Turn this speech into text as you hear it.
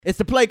It's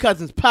the Play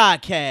Cousins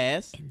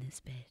podcast. In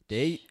this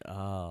bitch.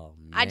 Oh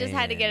man. I just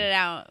had to get it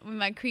out with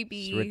my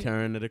creepy. It's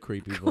return to the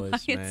creepy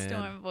voice, Quiet man.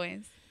 Storm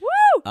voice.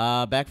 Woo!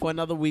 Back for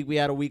another week. We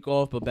had a week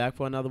off, but back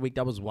for another week.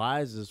 That was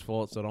Wise's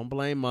fault, so don't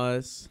blame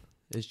us.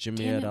 It's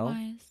Jameer though.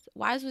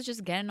 Wise was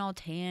just getting all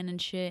tan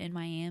and shit in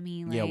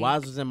Miami. Yeah,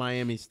 Wise was in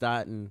Miami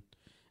starting,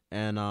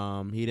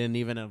 and he didn't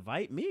even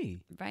invite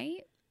me.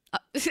 Right?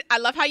 I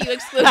love how you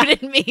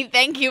excluded me.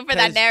 Thank you for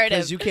that narrative.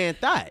 Because you can't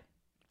thought.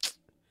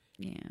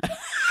 Yeah.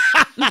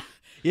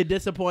 You're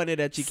disappointed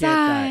that you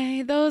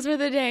can't thought. Those were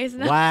the days.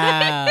 No.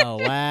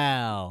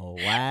 Wow.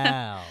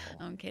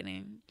 I'm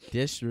kidding.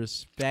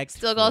 Disrespectful.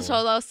 Still go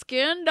solo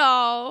skin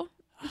though.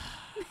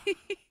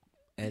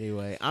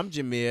 Anyway, I'm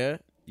Jameer.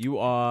 You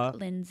are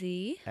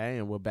Lindsay. Hey,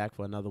 and we're back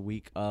for another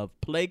week of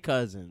Play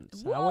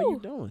Cousins. Woo. How are you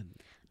doing?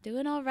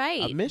 Doing all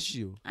right. I miss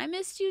you. I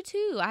missed you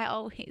too. I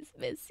always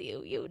miss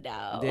you, you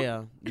know.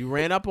 Yeah. You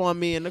ran up on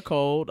me in the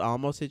cold. I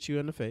almost hit you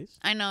in the face.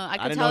 I know. I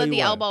could didn't tell know that you the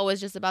were. elbow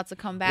was just about to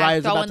come back,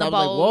 Right, throwing the I was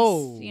like, bows.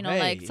 whoa, You know, hey.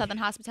 like Southern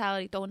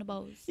hospitality, throwing the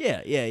bows. Yeah.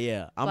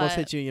 I almost But-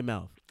 hit you in your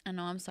mouth. I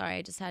know. I'm sorry.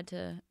 I just had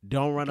to.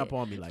 Don't run up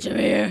on me like that.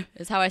 Jameer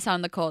is how I sound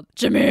in the cold.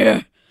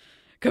 Jameer,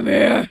 come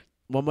here.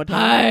 One more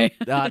time.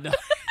 Hi. No.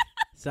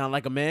 Sound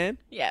like a man?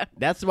 Yeah.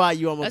 That's why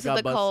you almost That's got what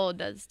the busted. cold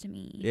does to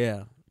me.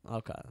 Yeah.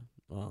 Okay.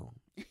 Well.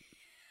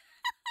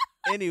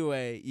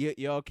 Anyway,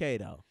 you're okay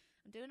though.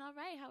 I'm doing all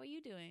right. How are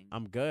you doing?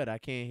 I'm good. I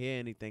can't hear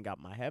anything out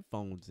my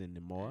headphones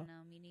anymore.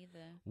 No, me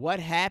neither. What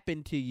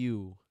happened to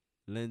you,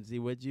 Lindsay?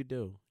 What'd you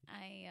do?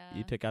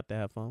 You took out the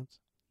headphones?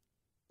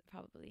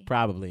 Probably.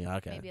 Probably.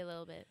 Okay. Maybe a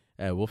little bit.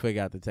 Hey, we'll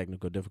figure out the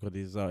technical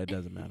difficulties, so it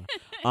doesn't matter.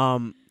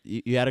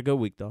 You had a good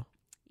week though.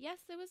 Yes,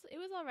 it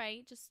was all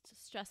right.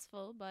 Just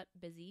stressful, but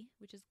busy,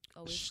 which is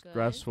always good.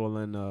 Stressful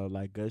and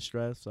like good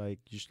stress. Like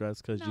you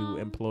stressed because you No.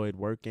 employed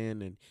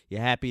working and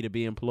you're happy to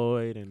be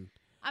employed and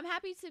I'm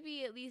happy to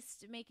be at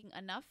least making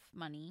enough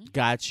money.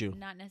 got you.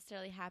 Not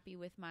necessarily happy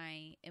with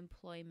my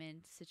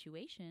employment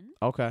situation,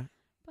 Okay,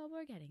 but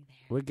we're getting there.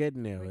 we're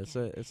getting there. We're It's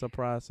getting a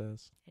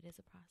process. It is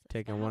a process.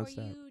 Taking But one how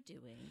step. are you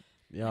doing?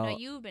 I Yo, know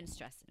you've been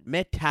stressing.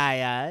 me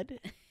tired.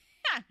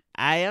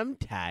 I am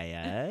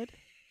tired.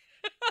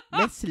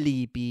 me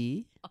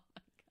sleepy.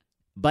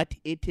 But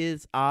it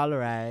is all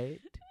right.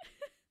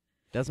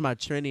 That's my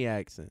Trini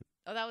accent.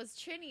 Oh, that was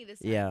Trini this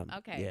time. Yeah.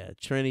 Okay. Yeah.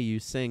 Trini, you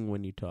sing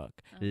when you talk.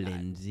 Oh, God.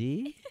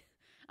 Lindsay.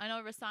 I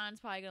know Rasan's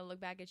probably gonna look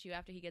back at you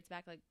after he gets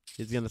back like.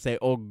 He's going to say,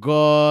 oh,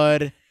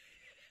 God.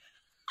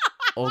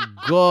 Oh,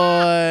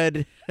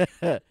 God.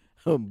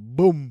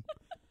 Boom.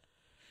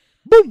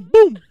 Boom,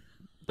 boom.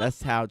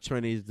 That's how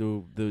Trinis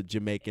do the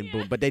Jamaican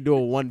boom. But they do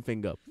a one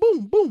finger.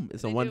 Boom, boom.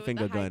 It's a They do it one with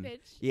finger the high gun.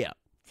 pitch. Yeah.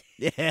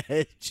 Yeah.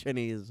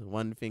 Trini is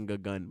one finger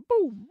gun.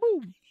 Boom,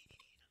 boom.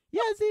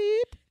 Yes,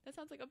 it. That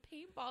sounds like a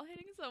paintball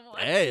hitting someone.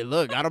 Hey,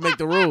 look, I don't make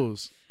the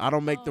rules. I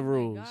don't make the Oh my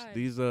rules. God.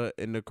 These are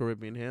in the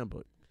Caribbean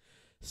handbook.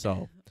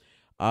 So,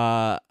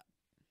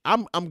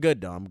 I'm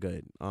good though. I'm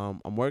good.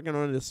 I'm working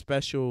on this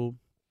special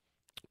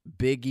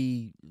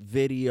Biggie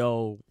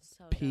video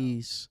So dope.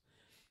 piece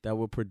that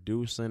we're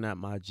producing at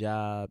my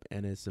job,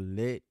 and it's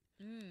lit.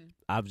 Mm.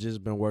 I've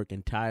just been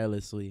working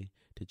tirelessly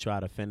to try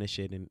to finish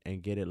it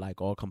and get it like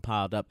all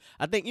compiled up.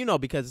 I think,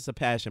 because it's a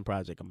passion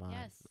project of mine.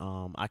 Yes.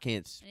 I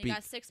can't And you speak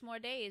got 6 more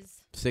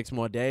days. 6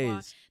 more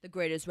days. The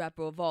greatest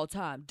rapper of all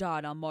time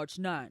died on March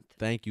 9th.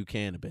 Thank you,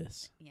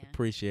 Cannabis. Yeah.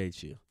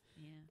 Appreciate you.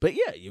 Yeah. But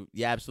yeah,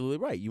 you're absolutely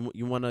right.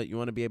 You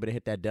wanna be able to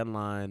hit that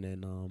deadline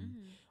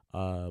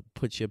and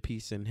put your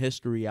piece in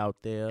history out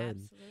there.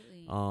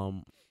 Absolutely.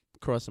 And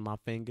crossing my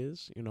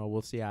fingers.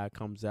 We'll see how it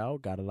comes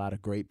out. Got a lot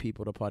of great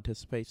people to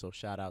participate. So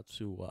shout out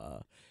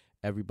to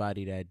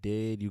everybody that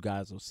did. You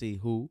guys will see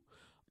who.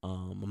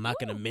 I'm not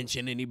gonna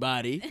mention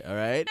anybody. All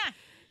right.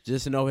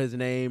 Just know his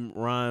name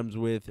rhymes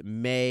with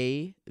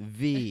May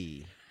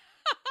V.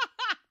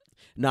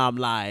 No, I'm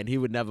lying. He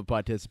would never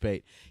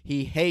participate.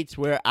 He hates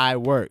where I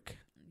work.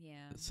 Yeah.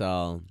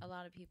 So, A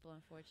lot of people,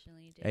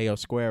 unfortunately, do. hey, yo,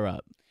 square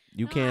up.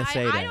 You No, can't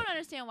say I that. don't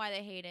understand why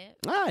they hate it.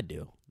 I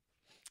do.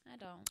 I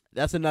don't.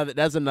 That's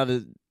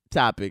another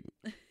topic.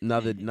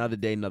 Another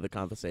day, another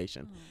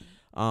conversation.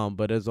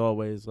 But as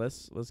always,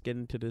 let's get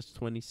into this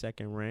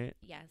 20-second rant.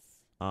 Yes.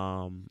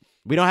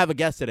 We don't have a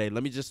guest today.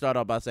 Let me just start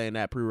off by saying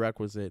that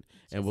prerequisite,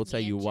 and Just we'll tell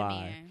me you and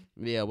why.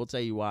 Yeah, we'll tell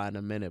you why in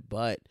a minute.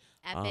 But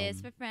F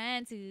is for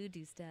friends who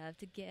do stuff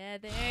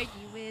together.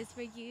 U is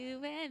for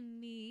you and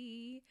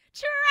me.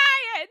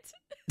 Try it.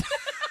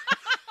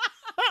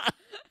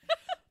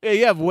 yeah,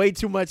 you have way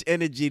too much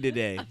energy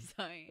today. I'm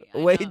sorry.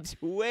 way 'Cause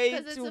too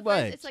it's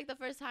much. it's like the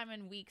first time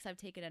in weeks I've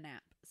taken a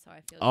nap, so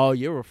I feel. Oh, good.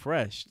 you're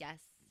refreshed. Yes.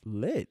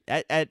 Lit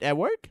at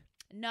work.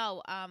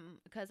 No,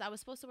 because I was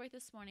supposed to work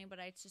this morning, but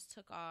I just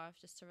took off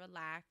just to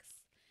relax.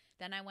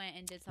 Then I went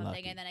and did something,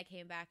 Lucky. and then I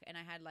came back and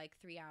I had like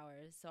 3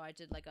 hours. So I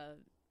did like a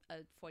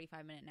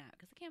 45-minute nap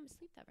because I can't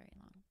sleep that very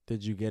long.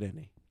 Did you get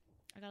any?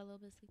 I got a little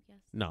bit of sleep, yes.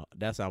 No,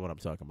 that's not what I'm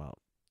talking about.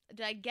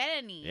 Did I get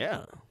any?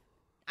 Yeah,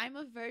 I'm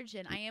a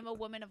virgin. I am a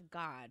woman of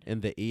God.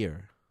 in the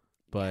ear,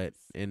 but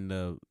Yes. in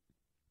the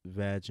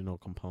vaginal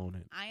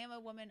component? I am a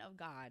woman of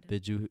God.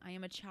 Did you? I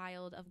am a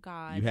child of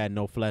God. You had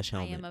no flesh I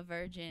helmet. am a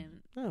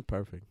virgin. Oh,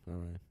 perfect. All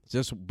right.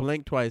 Just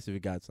blink twice if you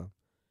got some.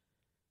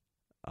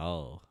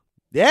 Oh.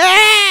 Yeah!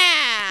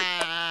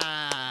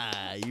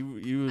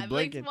 You was I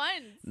blinking.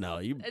 blinked once. No,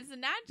 you It's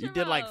natural. you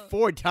did like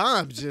 4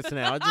 times just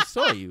now. I just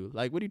saw you.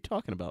 Like, what are you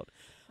talking about?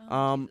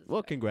 Oh, Jesus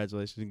Well, Christ.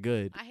 congratulations.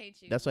 Good. I hate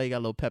you. That's why you got a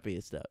little peppy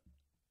and stuff.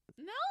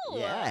 No.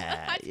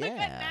 Yeah. I took a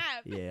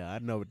nap. Yeah, I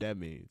know what that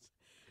means.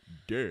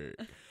 Dirt.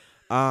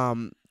 We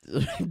do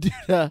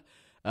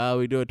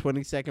a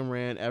 20-second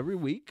rant every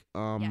week.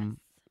 Yes.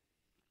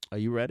 Are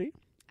you ready?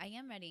 I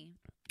am ready.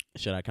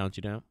 Should I count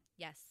you down?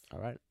 Yes. All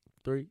right.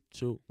 3,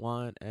 2,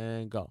 1,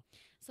 and go.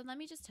 So let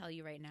me just tell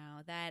you right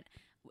now that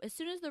as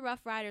soon as the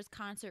Rough Riders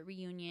concert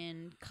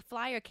reunion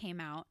flyer came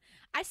out,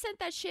 I sent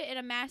that shit in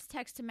a mass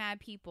text to mad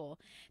people.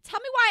 Tell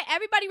me why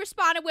everybody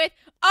responded with,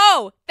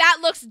 "Oh, that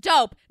looks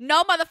dope."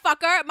 No,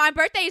 motherfucker. My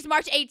birthday is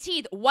March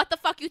 18th. What the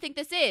fuck you think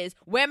this is?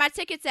 Where are my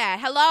tickets at?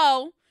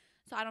 Hello?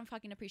 So I don't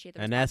fucking appreciate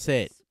the And that's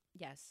it. responses.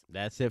 Yes.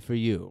 That's it for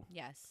you.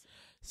 Yes.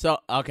 So,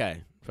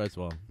 okay. First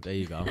of all, there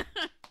you go.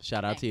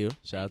 Shout out to you.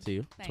 Shout out to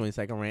you. Thanks.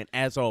 20-second rant,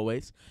 as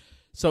always.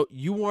 So,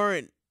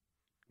 you're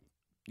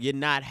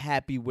not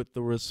happy with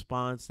the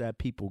response that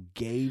people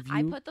gave you?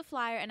 I put the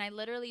flyer and I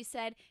literally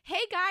said,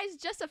 "Hey guys,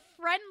 just a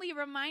friendly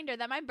reminder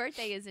that my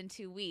birthday is in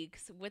 2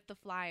 weeks," with the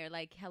flyer.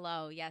 Like,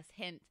 hello, yes,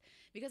 hint.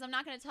 Because I'm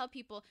not going to tell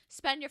people,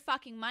 spend your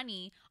fucking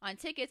money on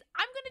tickets.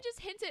 I'm going to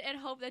just hint it and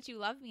hope that you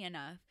love me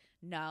enough.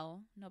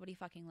 No, nobody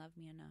fucking loved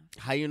me enough.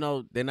 How you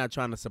know they're not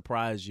trying to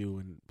surprise you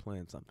and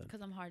plan something?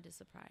 Because I'm hard to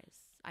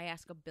surprise. I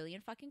ask a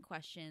billion fucking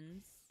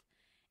questions.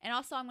 And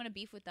also, I'm going to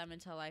beef with them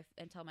until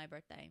my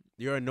birthday.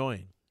 You're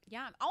annoying.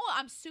 Yeah.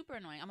 I'm super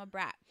annoying. I'm a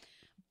brat.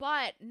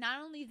 But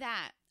not only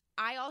that,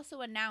 I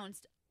also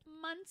announced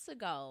months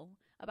ago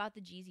about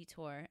the Jeezy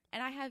tour,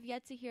 and I have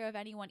yet to hear of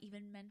anyone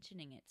even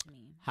mentioning it to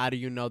me. How do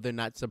you know they're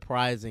not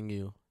surprising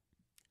you?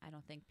 I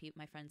don't think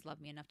my friends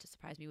love me enough to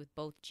surprise me with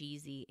both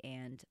Jeezy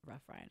and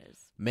Rough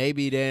Riders.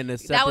 Maybe they're in a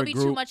separate group. That would be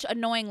too much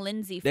annoying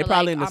Lindsay for They're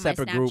probably like, in a on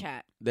separate my group.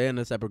 Snapchat. They're in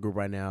a separate group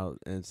right now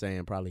and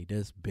saying probably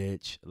this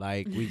bitch.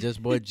 Like, we just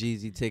bought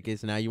Jeezy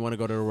tickets. Now you want to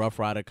go to the Rough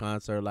Rider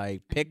concert.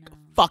 Like, pick know.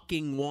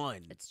 fucking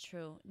one. It's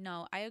true.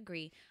 No, I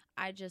agree.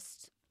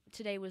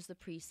 Today was the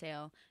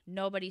pre-sale.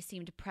 Nobody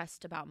seemed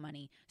pressed about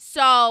money.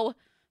 So,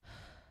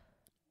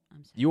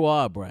 I'm sorry. You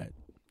are, Brad.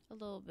 A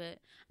little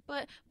bit.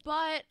 But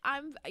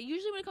I'm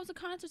usually when it comes to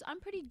concerts, I'm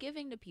pretty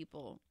giving to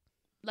people.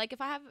 Like if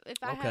I have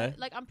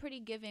like I'm pretty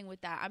giving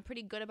with that. I'm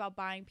pretty good about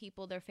buying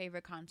people their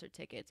favorite concert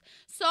tickets.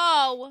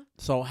 So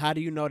how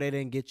do you know they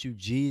didn't get you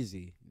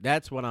Jeezy?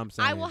 That's what I'm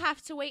saying. I will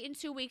have to wait in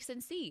 2 weeks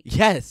and see.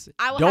 Yes.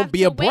 I will don't have be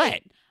to a brat.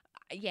 wait.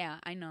 Yeah,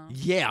 I know.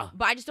 Yeah.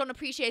 But I just don't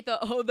appreciate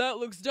oh, that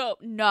looks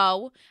dope.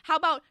 No. How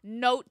about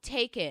note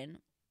taken?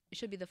 It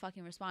should be the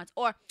fucking response.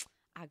 Or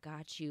I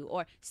got you.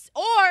 Or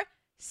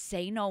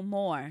say no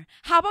more.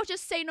 How about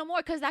just say no more?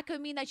 Because that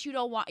could mean that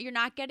you're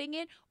not getting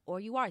it, or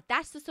you are.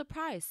 That's the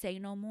surprise. Say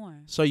no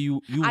more. So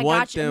you I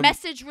want got you. them.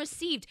 Message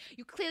received.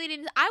 You clearly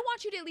didn't. I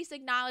want you to at least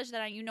acknowledge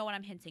that you know what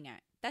I'm hinting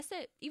at. That's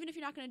it. Even if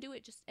you're not going to do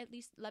it, just at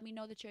least let me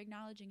know that you're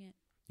acknowledging it.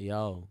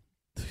 Yo.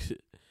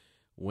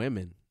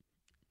 Women.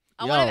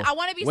 I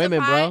want to be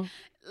women, surprised.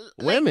 bro.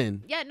 Like,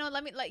 women. Yeah, no,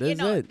 let me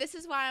This this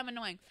is why I'm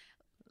annoying.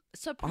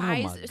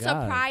 my God.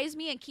 Surprise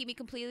me and keep me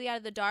completely out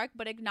of the dark,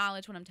 but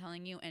acknowledge what I'm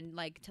telling you and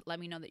let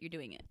me know that you're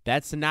doing it.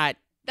 That's not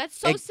That's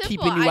so simple.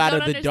 keeping you out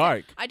of the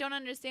dark. I don't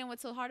understand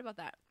what's so hard about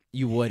that.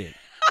 You wouldn't.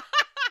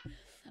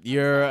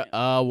 You're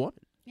a woman.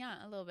 Yeah,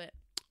 a little bit.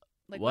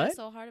 Like What? what's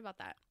so hard about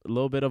that? A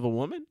little bit of a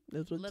woman.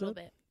 That's A what's little up?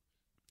 bit.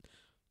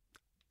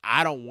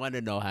 I don't want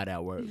to know how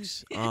that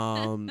works.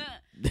 I'm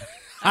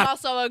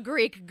also a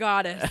Greek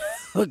goddess.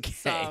 Okay.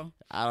 So.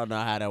 I don't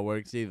know how that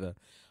works either.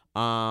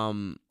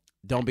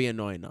 Don't be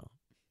annoying though.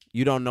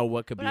 You don't know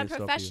what could But be I'm in store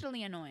for you.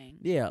 professionally annoying.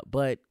 Yeah,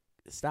 but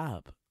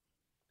stop.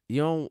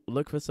 You don't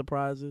look for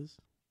surprises.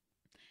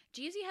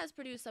 Jeezy has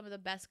produced some of the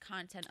best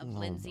content of Oh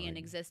Lindsay my in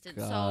existence,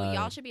 God. so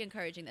y'all should be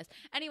encouraging this.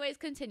 Anyways,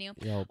 continue.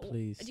 Yo,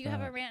 please. Do you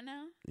have a stop. rant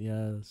now?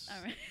 Yes.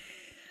 All right.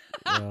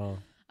 Yo.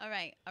 All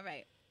right.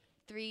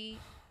 3,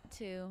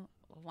 2,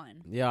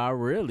 1. Yeah, I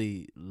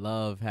really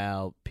love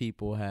how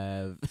people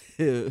have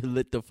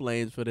lit the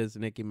flames for this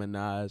Nicki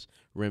Minaj,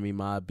 Remy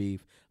Ma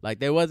beef. Like,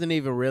 they wasn't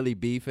even really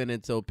beefing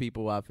until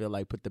people, I feel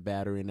like, put the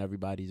battery in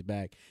everybody's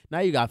back. Now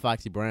you got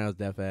Foxy Brown's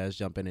deaf ass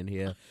jumping in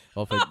here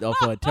off a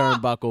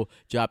turnbuckle,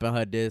 dropping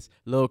her diss.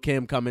 Lil'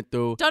 Kim coming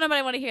through. Don't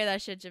nobody want to hear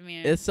that shit,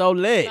 Jameer. It's so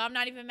lit. So I'm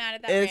not even mad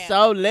at that It's rant.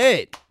 so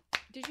lit.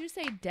 Did you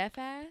say deaf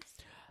ass?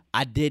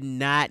 I did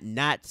not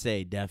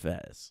say deaf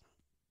ass.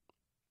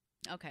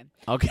 Okay.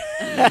 Okay.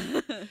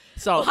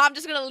 So, Well, I'm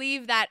just going to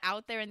leave that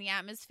out there in the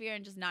atmosphere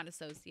and just not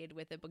associate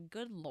with it. But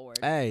good Lord.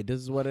 hey, this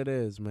is what it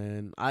is,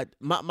 man.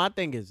 My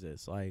thing is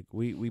this. Like,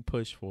 we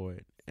push for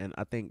it. And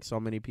I think so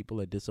many people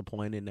are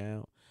disappointed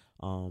now.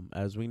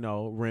 As we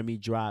know, Remy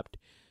dropped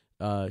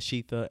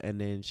Sheetha,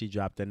 and then she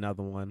dropped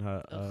another one,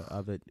 her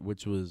other,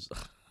 which was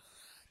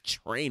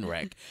train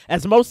wreck,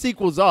 as most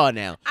sequels are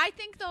now. I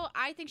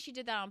think she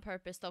did that on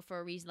purpose though, for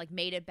a reason, like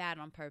made it bad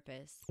on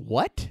purpose.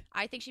 What?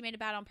 I think she made it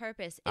bad on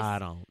purpose. I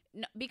don't.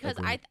 No, because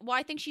agree.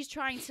 I think she's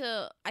trying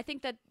to. I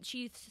think that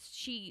she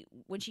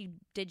when she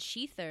did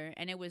Sheether,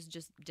 and it was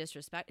just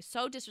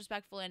so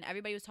disrespectful, and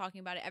everybody was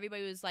talking about it.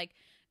 Everybody was like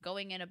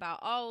going in about,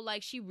 oh,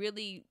 like she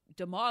really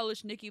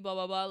demolished Nicki, blah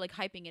blah blah, like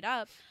hyping it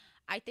up.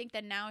 I think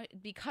that now,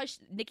 because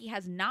Nicki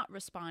has not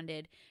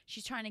responded,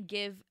 she's trying to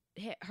give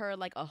her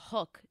like a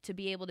hook to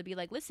be able to be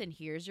like, listen,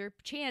 here's your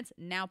chance,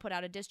 now put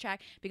out a diss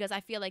track, because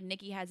I feel like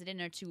Nicki has it in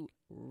her to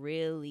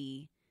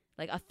really,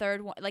 like, a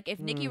third one. Like, if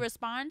Nicki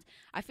responds,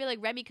 I feel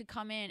like Remy could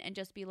come in and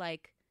just be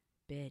like,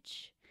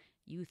 bitch,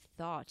 you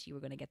thought you were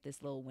gonna get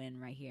this little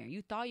win right here,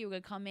 you thought you were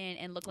gonna come in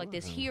and look like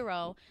this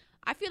hero.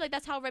 I feel like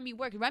that's how Remy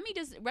works.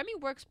 Remy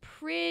works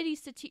pretty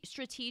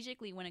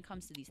strategically when it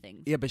comes to these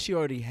things. Yeah, but she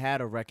already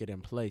had a record in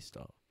place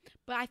though.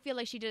 But I feel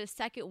like she did a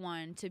second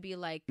one to be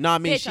like, no, I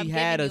mean,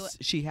 bitch,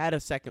 she had a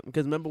second,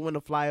 because remember when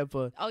the flyer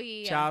for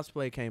Child's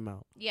Play came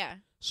out? Yeah.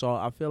 So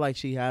I feel like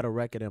she had a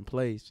record in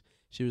place.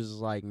 She was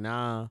just like,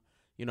 nah.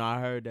 You know,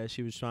 I heard that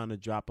she was trying to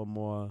drop a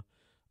more,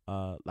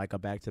 like a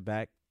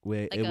back-to-back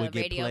where like it would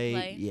get radio played.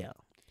 play? Yeah.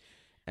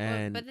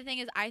 And but the thing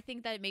is, I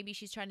think that maybe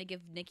she's trying to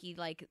give Nicki,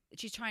 like,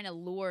 she's trying to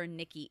lure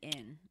Nicki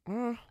in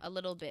a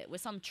little bit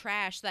with some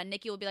trash so that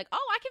Nicki will be like,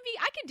 oh, I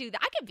can do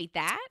that. I can beat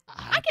that.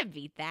 I can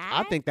beat that.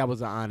 I think that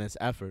was an honest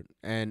effort.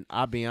 And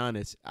I'll be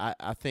honest,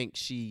 I think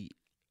it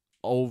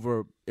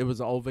was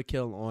an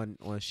overkill on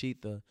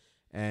Sheetha.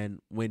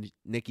 And when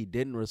Nicki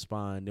didn't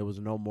respond, there was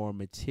no more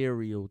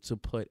material to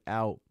put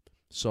out.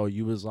 So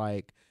you was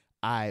like,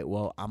 all right,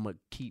 well, I'm going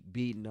to keep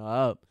beating her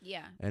up.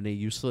 Yeah. And then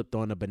you slipped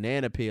on the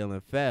banana peel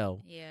and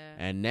fell. Yeah.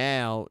 And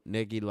now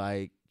Nicki,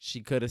 like,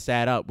 she could have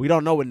sat up. We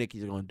don't know what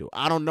Nicki's going to do.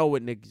 I don't know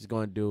what Nicki's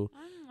going to do.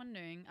 I'm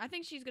wondering. I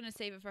think she's going to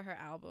save it for her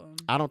album.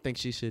 I don't think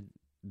she should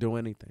do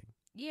anything.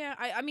 Yeah.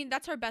 I mean,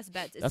 that's her best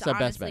bet. That's to her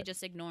best honestly bet.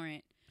 just ignore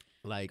it.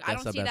 Like, I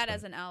don't see that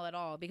as an L at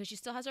all, because she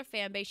still has her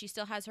fan base. She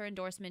still has her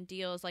endorsement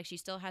deals. Like, she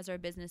still has her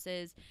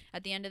businesses.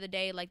 At the end of the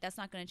day, like, that's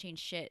not going to change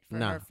shit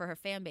for her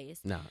fan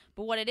base. No.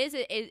 But what it is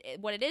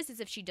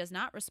if she does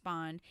not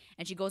respond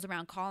and she goes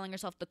around calling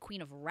herself the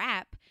queen of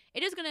rap,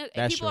 it is going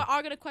to, people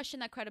are going to question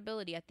that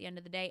credibility at the end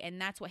of the day.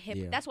 And that's what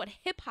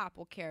hip hop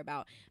will care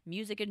about.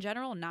 Music in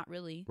general, not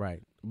really.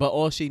 Right. But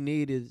all she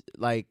need is,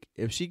 like,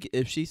 if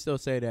she still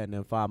say that and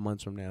then 5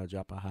 months from now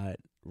drop a hot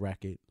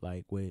record,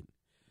 like, with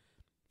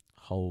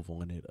Hove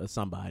on it or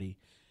somebody,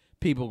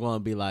 people gonna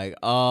be like,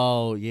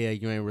 oh yeah,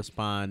 you ain't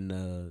respond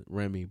to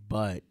Remy,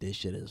 but this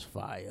shit is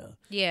fire.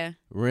 Yeah.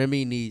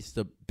 Remy needs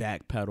to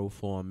backpedal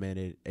for a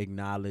minute,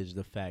 acknowledge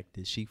the fact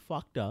that she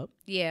fucked up.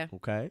 Yeah.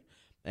 Okay.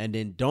 And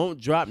then don't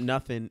drop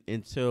nothing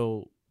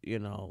until,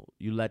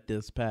 you let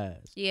this pass.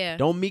 Yeah.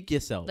 Don't meek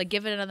yourself. Like,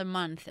 give it another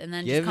month and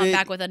then just come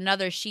back with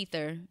another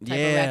Sheether type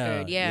of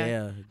record.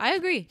 Yeah. I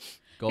agree.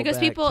 Go because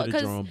back people, to the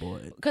drawing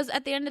board. Because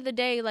at the end of the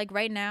day, like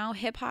right now,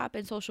 hip hop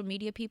and social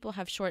media people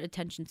have short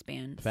attention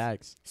spans.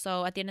 Facts.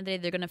 So at the end of the day,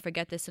 they're gonna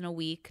forget this in a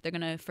week. They're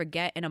gonna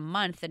forget in a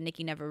month that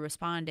Nicki never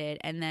responded,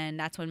 and then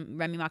that's when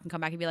Remy Ma can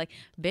come back and be like,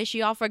 "Bitch,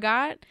 y'all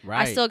forgot?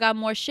 Right. I still got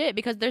more shit."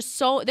 Because there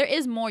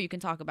is more you can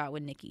talk about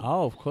with Nicki.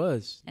 Oh, of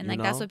course. And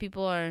like that's what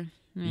people are.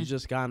 You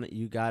just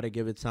gotta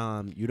give it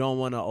time. You don't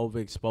want to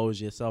overexpose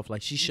yourself.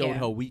 Like, she showed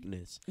her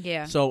weakness.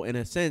 Yeah. So in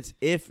a sense,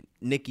 if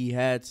Nicki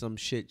had some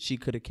shit, she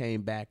could have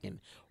came back and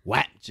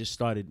just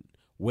started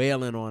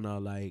wailing on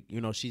her. Like,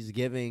 she's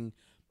giving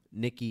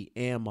Nicki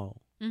ammo,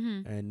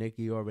 and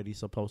Nicki already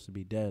supposed to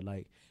be dead.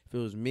 Like, if it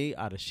was me,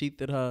 I'd have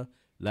sheathed her,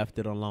 left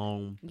it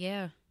alone.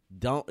 Yeah.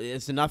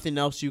 It's nothing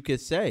else you could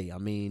say. I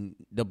mean,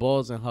 the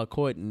ball's in her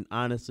court, and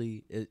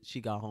honestly,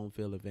 she got home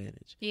field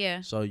advantage.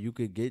 Yeah. So you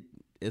could get.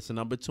 It's a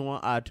number 2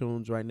 on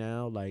iTunes right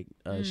now. Like,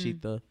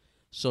 Sheetha,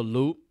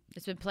 salute.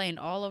 It's been playing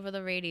all over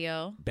the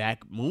radio.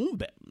 Back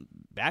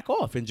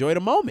off. Enjoy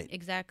the moment.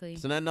 Exactly.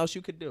 There's nothing else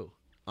you could do.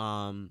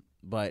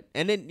 But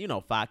and then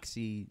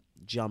Foxy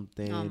jumped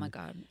in. Oh my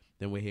God.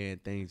 Then we're hearing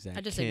things that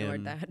I just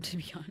ignored that, to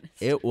be honest.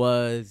 It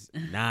was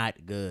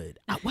not good.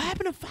 What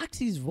happened to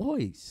Foxy's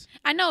voice?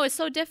 I know, it's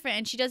so different,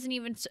 and she doesn't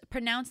even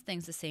pronounce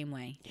things the same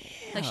way.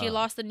 Yeah. Like, she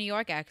lost the New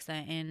York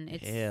accent, and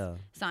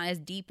it's not as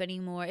deep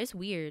anymore. It's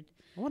weird.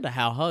 I wonder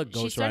how her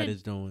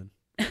ghostwriter's doing.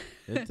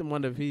 I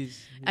wonder if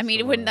he's I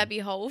mean, wouldn't that be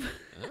Hove?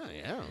 Oh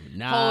yeah,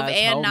 Hove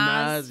and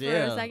Nas for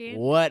a second.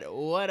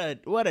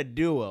 What a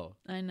duo!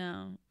 I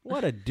know.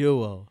 What a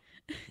duo!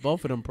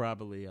 Both of them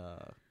probably.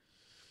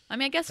 I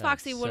mean, I guess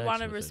Foxy would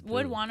want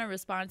to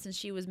respond since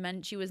she was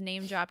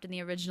name dropped in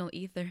the original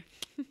Ether.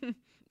 This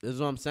is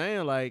what I'm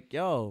saying. Like,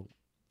 yo,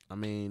 I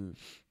mean,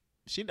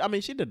 she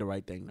did the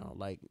right thing though.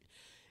 Like,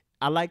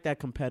 I like that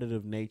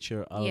competitive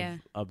nature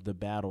of the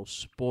battle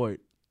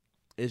sport.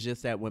 It's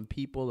just that when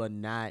people are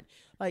not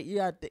like,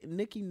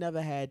 Nicki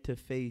never had to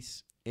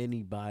face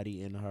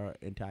anybody in her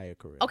entire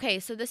career. Okay,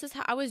 so this is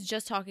how I was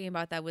just talking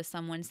about that with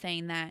someone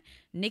saying that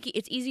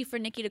it's easy for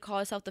Nicki to call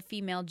herself the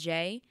female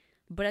J,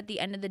 But at the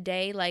end of the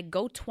day, like,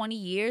 go 20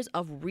 years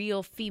of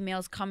real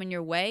females coming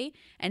your way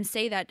and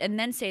say that, and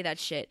then say that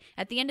shit.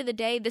 At the end of the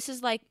day, this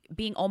is like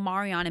being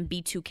Omarion and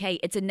B2K.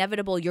 It's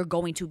inevitable you're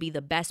going to be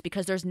the best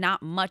because there's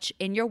not much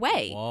in your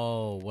way.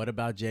 Whoa, what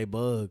about J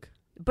Bug?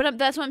 But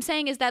that's what I'm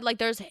saying is that, like,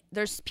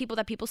 there's people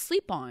that people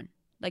sleep on.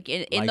 Like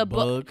in Like the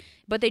book, Bug?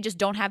 but they just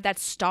don't have that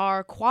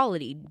star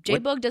quality. J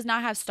Bug does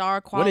not have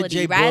star quality.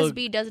 J Bug-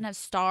 Razby doesn't have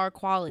star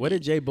quality. What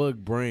did J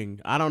Bug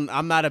bring? I'm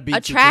not a B2K.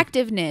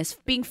 Attractiveness,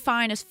 being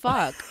fine as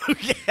fuck.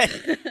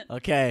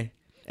 Okay.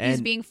 He's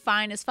And, being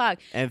fine as fuck.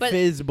 and But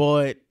Fizz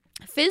Boy.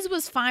 Fizz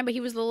was fine, but he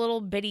was a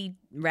little bitty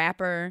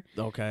rapper.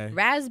 Okay.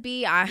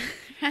 Razby,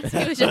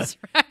 Razby was just.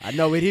 I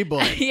know what he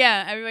bought.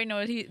 Yeah, everybody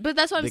knows he. But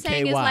that's what I'm The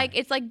saying. KY.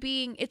 It's like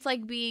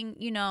being,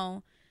 you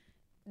know,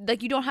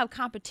 like you don't have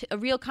a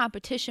real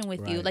competition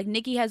with you. Right. Like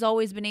Nicki has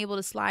always been able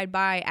to slide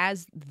by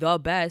as the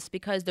best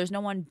because there's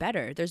no one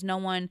better. There's no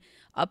one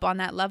up on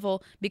that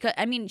level. Because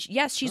I mean,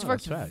 yes, she's Oh,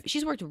 that's right.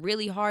 she's worked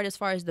really hard as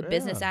far as the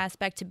business Yeah.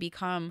 aspect to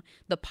become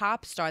the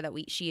pop star that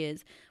she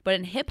is. But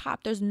in hip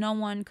hop, there's no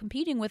one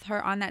competing with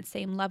her on that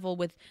same level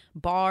with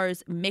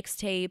bars,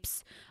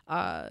 mixtapes,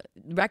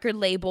 record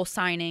label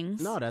signings.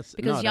 No, that's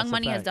because no, Young that's a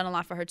Money has fact. done a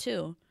lot for her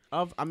too.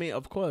 Of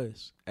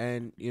course.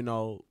 And you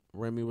know,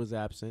 Remy was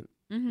absent.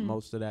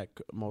 Most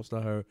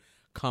of her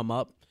come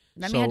up.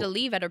 Remy So had to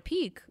leave at her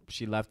peak.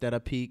 she left at a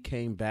peak,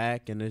 came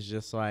back, and it's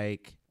just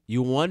like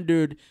you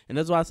wondered. And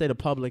that's why I say the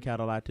public had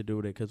a lot to do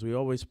with it because we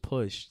always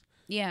pushed.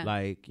 Yeah.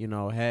 Like, you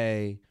know,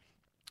 hey,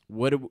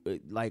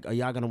 like, are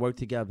y'all gonna work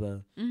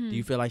together? Do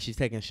you feel like she's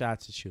taking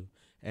shots at you?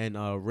 And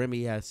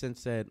Remy has since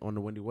said on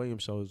the Wendy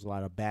Williams show, there's a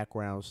lot of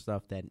background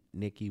stuff that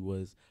Nicki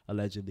was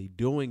allegedly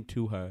doing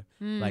to her,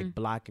 like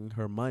blocking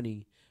her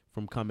money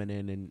from coming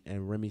in.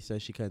 And Remy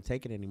says she couldn't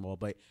take it anymore.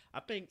 But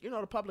I think, you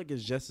know, the public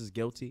is just as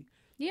guilty.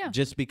 Yeah.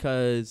 Just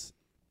because,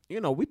 you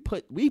know, we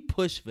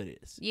push for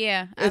this.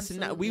 Yeah. It's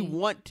Absolutely. not, we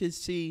want to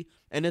see,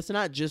 and it's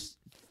not just,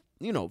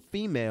 you know,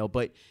 female,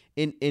 but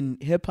in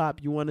hip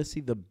hop, you want to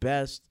see the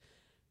best.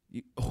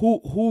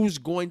 Who's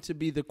going to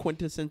be the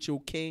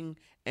quintessential king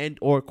and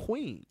or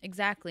queen?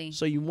 Exactly.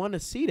 So you want to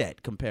see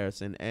that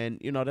comparison, and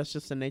you know that's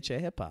just the nature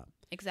of hip hop.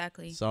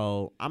 Exactly.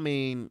 So I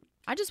mean,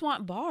 I just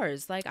want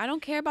bars. Like, I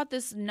don't care about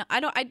this.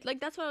 I like,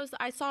 that's what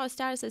I saw a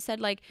status that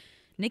said, like,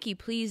 Nicki,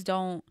 please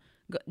don't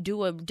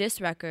do a diss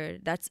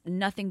record that's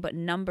nothing but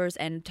numbers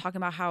and talking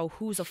about how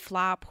who's a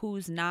flop,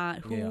 who's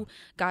not, who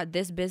got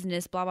this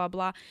business, blah, blah,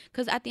 blah.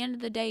 Because at the end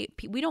of the day,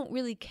 we don't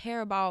really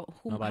care about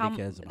Nobody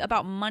cares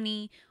about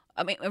money.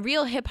 I mean,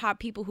 real hip hop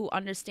people who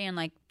understand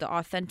like the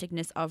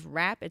authenticness of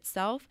rap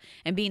itself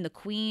and being the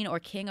queen or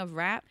king of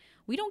rap.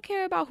 We don't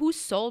care about who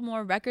sold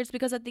more records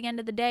because at the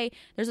end of the day,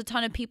 there's a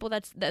ton of people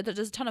there's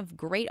a ton of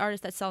great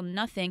artists that sell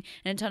nothing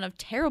and a ton of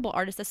terrible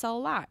artists that sell a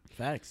lot.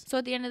 facts. So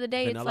at the end of the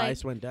day, Vanilla it's like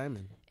Ice went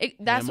diamond.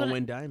 that's Emma what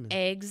went diamond.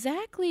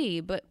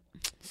 exactly. But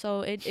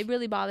so it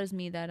really bothers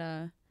me that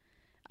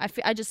I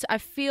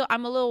feel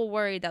I'm a little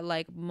worried that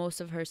like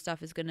most of her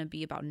stuff is gonna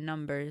be about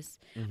numbers.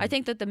 I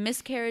think that the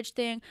miscarriage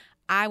thing,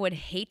 I would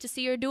hate to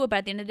see her do it, but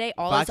at the end of the day,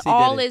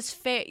 all is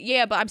fair.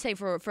 Yeah, but I'm saying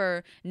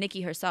for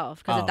Nicki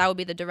herself, because that would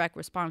be the direct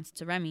response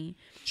to Remy.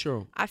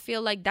 True. I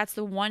feel like that's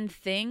the one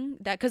thing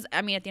that, because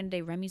I mean, at the end of the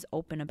day, Remy's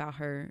open about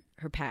her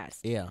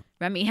past. Yeah.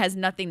 Remy has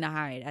nothing to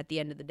hide. At the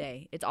end of the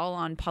day, it's all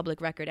on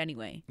public record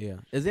anyway. Yeah.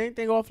 Is there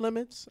anything off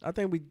limits? I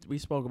think we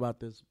spoke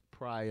about this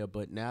prior,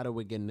 but now that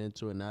we're getting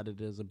into it, now that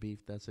there's a beef,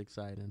 that's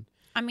exciting.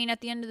 I mean,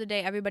 at the end of the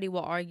day, everybody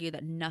will argue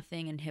that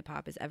nothing in hip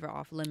hop is ever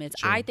off limits.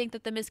 True. I think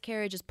that the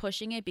miscarriage is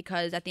pushing it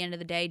because at the end of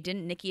the day,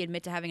 didn't Nicki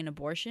admit to having an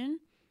abortion?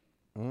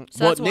 So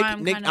that's why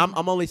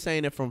I'm only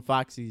saying it from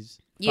Foxy's.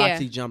 Yeah.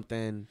 Foxy jumped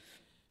in,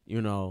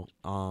 you know,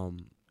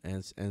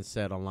 and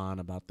said a line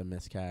about the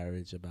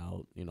miscarriage,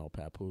 about, you know,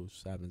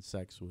 Papoose having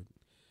sex with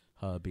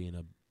her being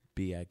a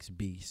BX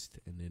beast,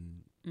 and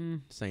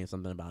then saying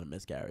something about a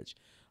miscarriage.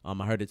 I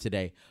heard it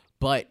today,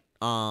 but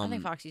I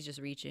think Foxy's just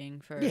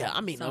reaching for. Yeah,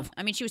 I mean,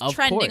 she was of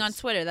trending course. on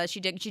Twitter that she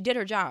did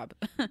her job.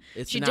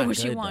 it's she not did what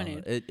she good, though.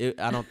 wanted.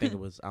 I don't think it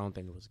was. I don't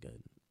think it was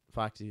good.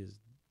 Foxy is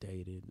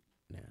dated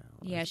now.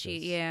 Yeah, It's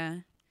just- yeah.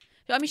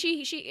 I mean,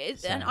 she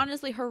is, and Sad.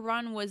 honestly, her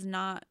run was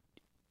not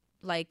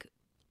like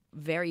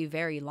very,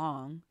 very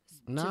long.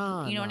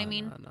 Nah, you know what I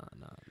mean?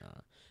 Nah.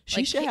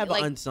 She Like, should have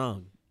like- an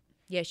unsung.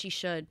 Yeah, she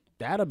should.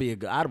 That'll be a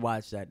good. I'd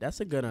watch that. That's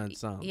a good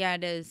unsung. Yeah,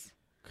 it is.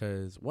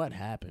 Cause what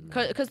happened,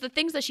 man? Because the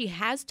things that she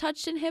has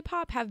touched in hip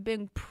hop have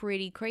been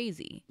pretty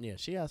crazy. Yeah,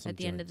 she has some. At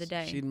the end of the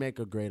joints. day. She'd make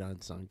a great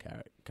unsung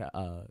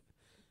character.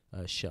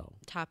 Show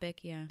Topic,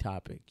 yeah.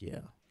 topic. Yeah,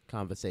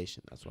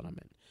 conversation. That's what I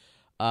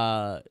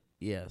meant.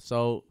 Yeah.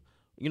 So,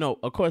 you know,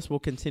 of course, we'll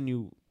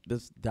continue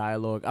this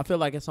dialogue. I feel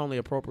like it's only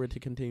appropriate to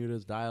continue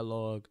this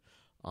dialogue,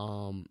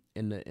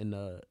 in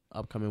the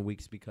upcoming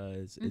weeks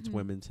because it's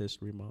Women's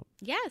History Month.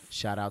 Yes.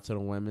 Shout out to the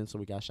women. So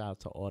we got shout out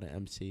to all the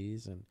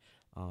MCs and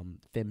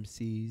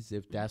femcs,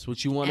 if that's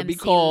what you want to be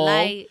MC called.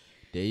 Light,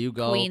 There you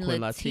go, Queen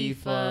Queen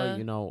Latifah. Latifah.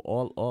 You know,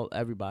 all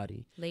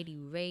everybody. Lady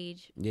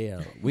Rage.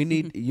 Yeah, we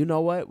need. You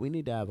know what? We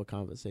need to have a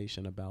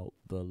conversation about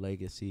the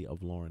legacy of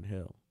Lauryn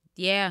Hill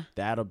Yeah.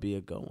 That'll be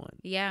a good one.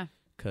 Yeah.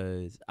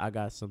 Because I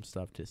got some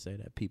stuff to say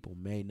that people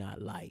may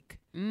not like.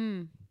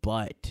 Mm.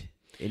 But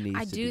it needs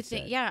I to do be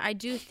think, said. yeah, I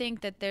do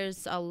think that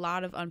there's a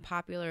lot of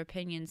unpopular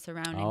opinions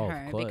surrounding Oh, of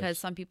her course. because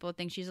some people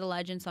think she's a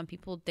legend, some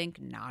people think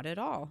not at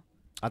all.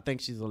 I think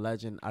she's a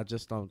legend. I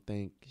just don't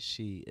think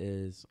she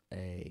is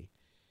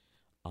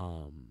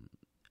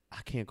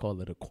I can't call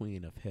it a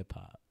queen of hip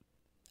hop.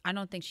 I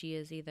don't think she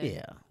is either.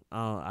 Yeah.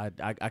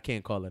 I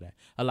can't call her that.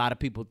 A lot of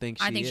people think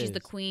she is. I think she's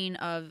the queen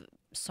of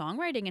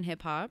songwriting in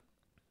hip hop.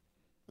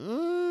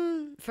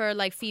 Mm, For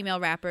like female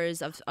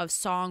rappers of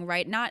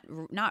songwrite,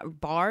 not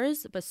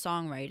bars, but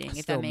songwriting. I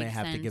if still that makes may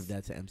have sense. to give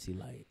that to MC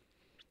Light.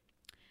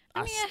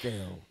 I mean,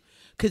 still,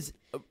 because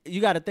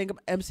you got to think of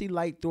MC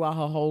Light throughout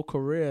her whole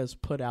career has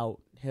put out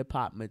hip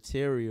hop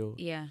material,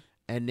 Yeah.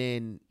 and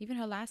then Even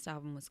her last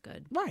album was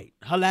good. right,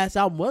 her last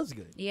album was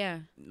good. Yeah.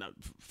 No,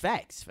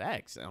 facts.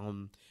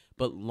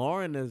 But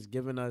Lauren has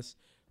given us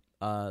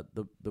the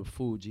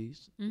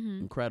Fugees,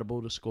 Mm-hmm.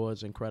 incredible. The score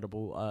is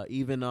incredible.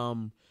 Even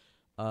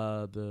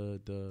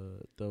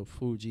the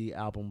Fuji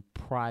album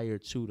prior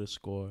to the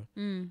score,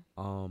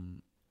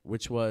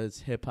 which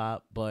was hip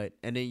hop,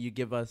 and then you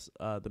give us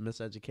the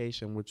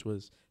Miseducation, which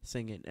was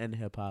singing and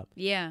hip hop.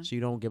 Yeah. So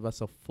you don't give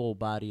us a full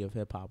body of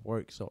hip hop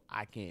work. So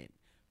I can't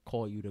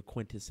call you the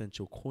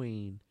quintessential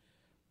queen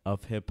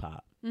of hip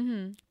hop.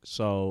 Mm-hmm.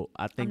 So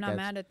I think I'm not that's,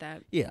 mad at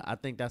that. yeah, I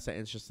think that's an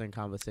interesting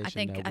conversation.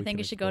 I think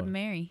it should go to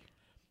Mary.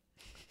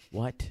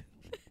 What?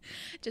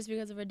 Just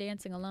because of her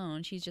dancing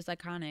alone, she's just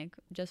iconic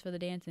just for the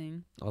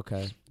dancing.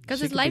 Okay. Because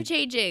She it's could be- life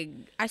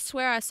changing. I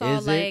swear I saw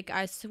Is it?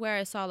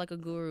 like a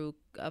guru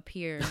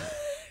appear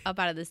up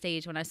out of the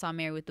stage when I saw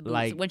Mary with the boots.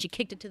 Like- when she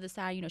kicked it to the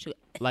side, you know, she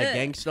like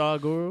Gangstar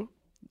Guru,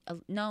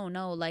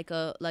 no, like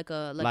a like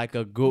a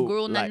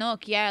Guru like,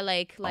 Nanuk, yeah,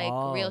 like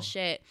Oh. real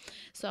shit.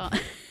 So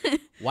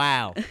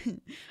wow,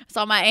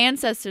 saw my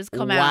ancestors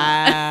come out.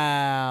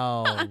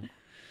 wow.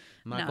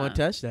 I'm not Nah. gonna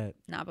touch that.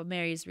 Nah, but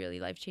Mary's really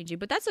life changing.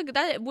 But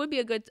that would be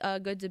a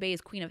good debate is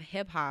queen of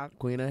hip hop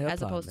Queen of hip hop,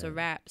 as opposed to man.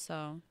 rap.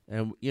 So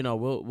And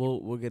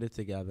we'll get it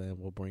together and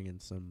we'll bring in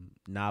some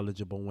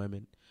knowledgeable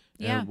women.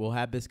 Yeah. And we'll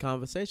have this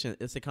conversation.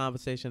 It's a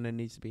conversation that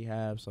needs to be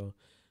had. So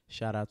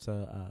shout out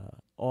to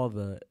all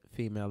the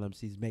female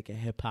MCs making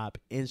hip hop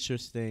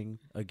interesting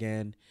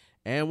again,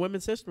 and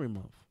Women's History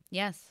Month.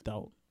 yes,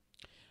 Dope.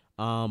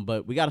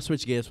 But we got to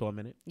switch gears for a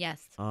minute.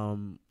 yes,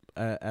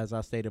 As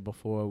I stated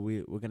before,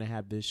 we're gonna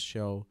have this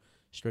show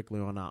strictly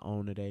on our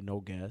own today, no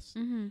guests.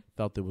 mm-hmm.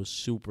 Felt it was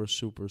super,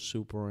 super,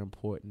 super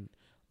important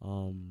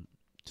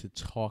to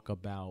talk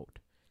about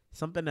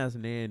something that's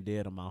near and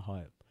dear to my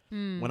heart.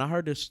 When I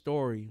heard this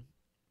story,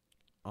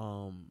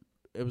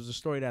 it was a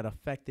story that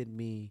affected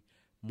me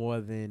more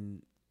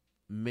than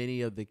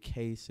many of the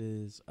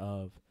cases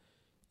of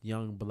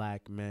young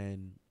black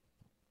men.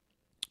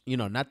 You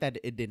know, not that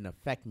it didn't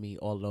affect me,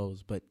 all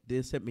those, but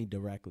this hit me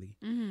directly.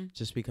 Mm-hmm.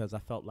 Just because I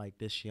felt like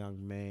this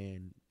young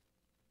man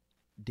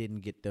didn't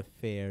get the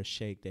fair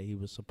shake that he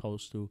was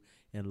supposed to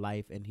in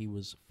life, and he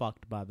was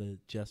fucked by the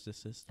justice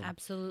system.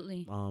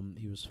 Absolutely.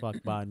 He was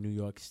fucked by New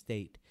York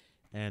State,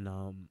 and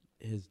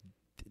his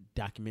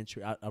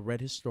documentary. I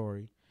read his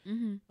story.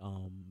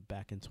 Mm-hmm.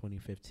 Back in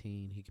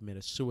 2015, he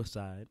committed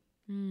suicide.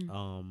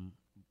 Mm.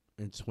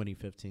 In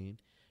 2015,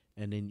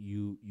 and then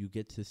you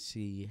get to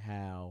see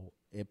how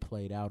it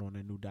played out on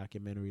a new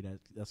documentary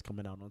that's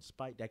coming out on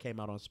Spike. That came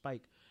out on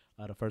Spike.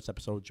 The first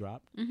episode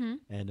dropped, Mm-hmm.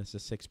 and it's a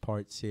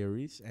 6-part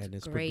series, and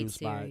it's Great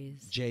produced by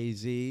series.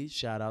 Jay-Z.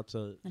 Shout out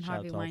to And shout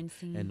Harvey out to-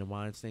 Weinstein. and the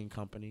Weinstein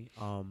Company.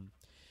 And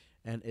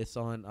it's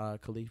on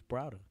Khalif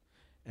Browder.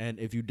 And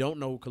if you don't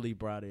know who Khalif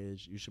Browder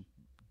is, you should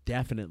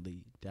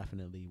definitely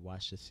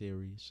watch the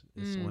series.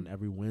 It's on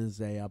every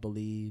Wednesday, I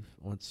believe,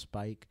 on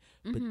Spike.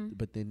 Mhm.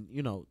 But then,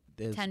 you know,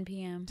 there's 10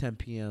 p.m. 10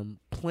 p.m.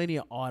 Plenty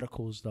of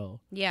articles though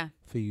Yeah.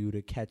 for you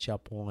to catch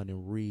up on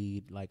and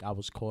read. Like I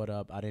was caught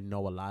up. I didn't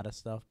know a lot of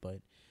stuff,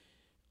 but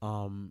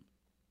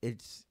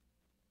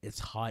it's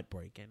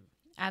heartbreaking.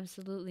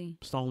 Absolutely.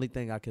 It's the only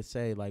thing I could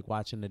say. Like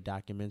watching the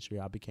documentary,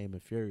 I became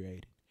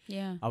infuriated.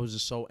 Yeah. I was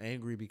just so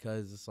angry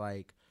because it's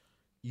like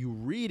you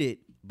read it,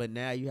 but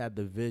now you have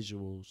the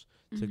visuals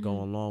to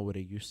go along with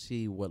it. You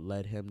see what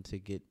led him to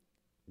get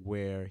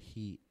where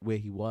he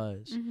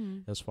was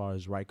as far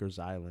as Rikers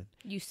Island.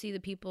 You see the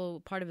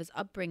people part of his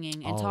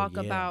upbringing and Oh, talk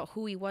yeah. about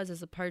who he was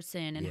as a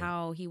person and Yeah.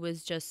 how he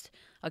was just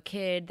a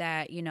kid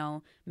that, you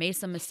know, made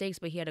some mistakes,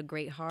 but he had a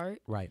great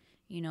heart. Right.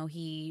 You know,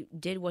 he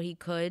did what he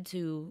could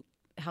to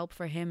help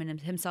for him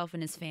and himself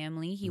and his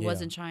family. He Yeah.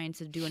 wasn't trying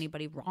to do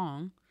anybody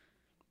wrong.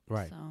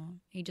 Right. So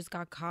he just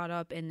got caught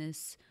up in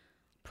this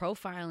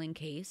profiling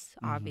case,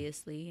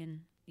 obviously.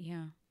 And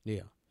yeah.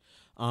 Yeah.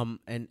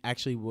 And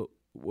actually,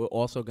 we're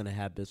also going to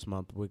have this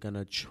month, we're going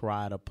to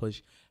try to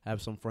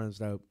have some friends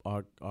that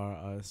are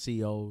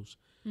COs,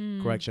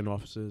 correction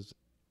officers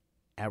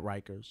at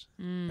Rikers.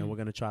 And we're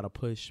going to try to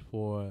push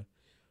for,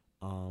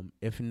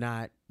 if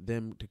not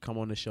them to come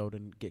on the show,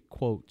 then get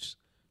quotes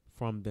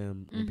from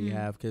them on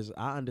behalf. Because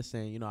I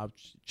understand, you know, I've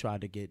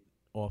tried to get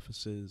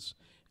officers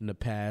in the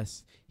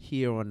past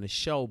here on the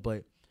show,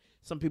 but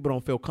some people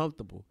don't feel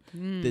comfortable.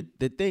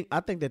 The thing, I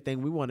think the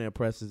thing we want to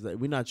impress is that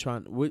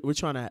we're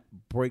trying to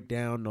break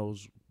down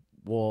those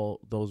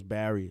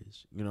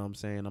barriers. You know what I'm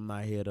saying? I'm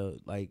not here to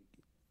like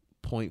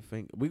point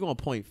finger. We're gonna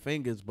point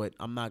fingers, but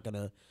I'm not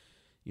gonna,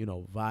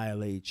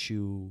 violate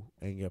you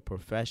and your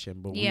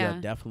profession. But we are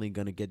definitely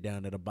gonna get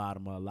down to the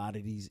bottom of a lot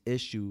of these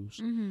issues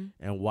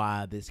and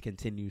why this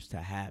continues to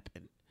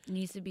happen. It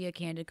needs to be a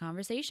candid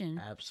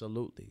conversation.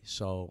 Absolutely.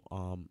 So,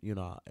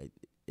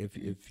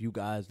 if you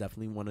guys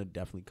definitely want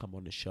to come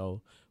on the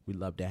show, we'd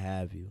love to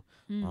have you.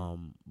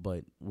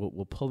 But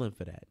we're pulling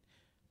for that.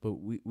 But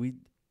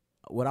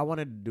what I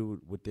wanted to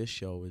do with this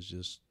show is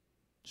just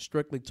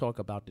strictly talk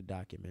about the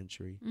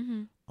documentary,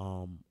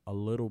 a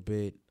little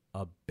bit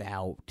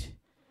about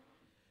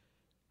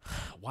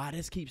why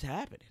this keeps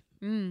happening.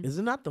 It is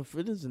not the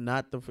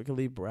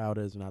Kalief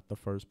Browder is not the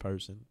first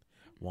person,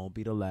 won't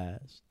be the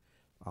last.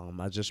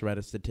 I just read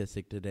a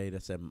statistic today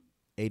that said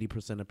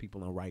 80% of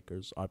people in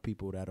Rikers are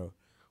people that are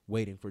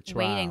waiting for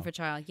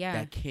trial, yeah,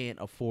 that can't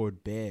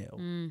afford bail.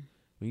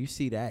 When you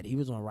see that, he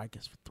was on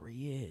Rikers for 3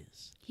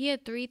 years. He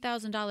had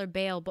 $3,000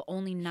 bail, but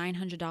only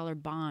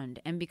 $900 bond.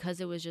 And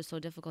because it was just so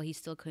difficult, he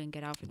still couldn't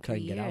get out for 3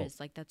 years.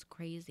 Like, that's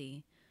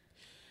crazy.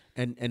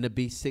 And to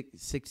be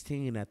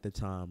 16 at the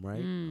time, right?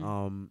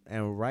 And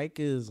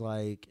Rikers,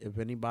 like, if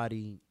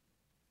anybody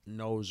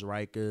knows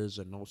Rikers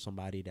or knows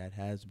somebody that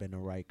has been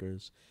in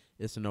Rikers,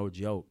 it's no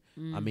joke.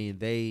 I mean,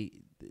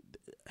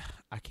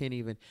 I can't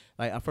even,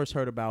 like, I first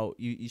heard about,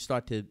 you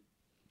start to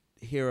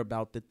hear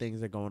about the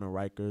things that go on in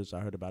Rikers. I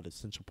heard about it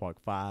Central Park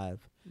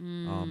 5,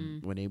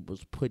 when they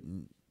was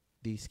putting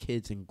these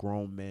kids in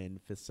grown men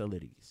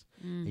facilities.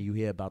 And you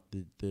hear about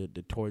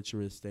the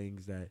torturous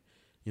things that,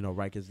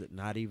 Rikers,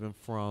 not even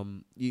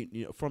from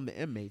from the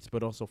inmates,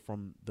 but also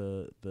from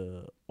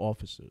the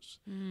officers.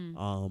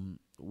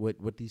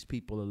 What these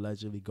people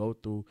allegedly go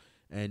through,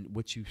 and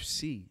what you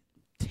see,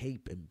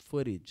 tape and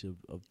footage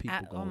of people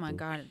going through. Oh my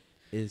God,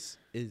 is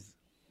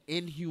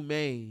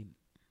inhumane,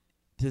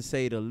 to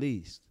say the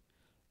least.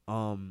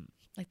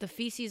 Like the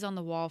feces on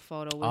the wall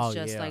photo was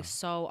like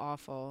so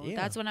awful. Yeah.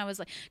 That's when I was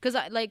like, because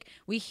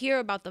we hear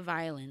about the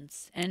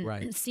violence,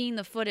 and seeing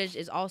the footage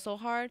is also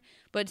hard,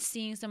 but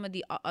seeing some of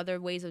the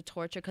other ways of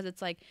torture, because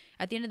it's like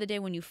at the end of the day,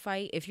 when you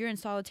fight, if you're in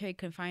solitary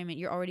confinement,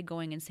 you're already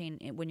going insane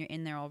when you're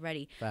in there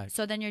already. Fact.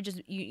 So then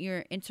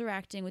you're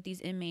interacting with these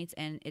inmates,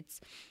 and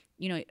it's,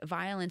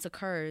 violence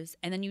occurs,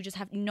 and then you just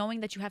knowing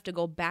that you have to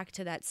go back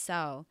to that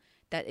cell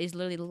that is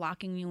literally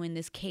locking you in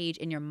this cage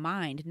in your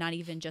mind, not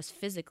even just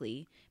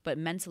physically, but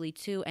mentally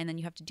too. And then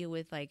you have to deal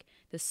with like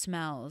the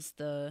smells,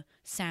 the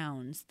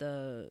sounds,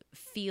 the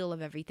feel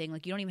of everything.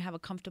 Like, you don't even have a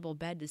comfortable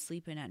bed to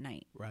sleep in at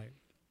night. Right.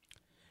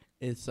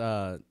 It's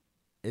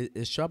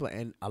troubling,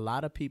 and a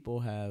lot of people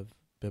have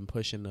been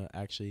pushing to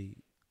actually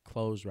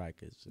close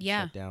Rikers,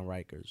 shut down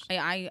Rikers.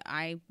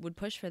 I would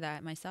push for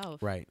that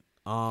myself. Right.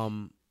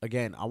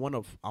 Again, I want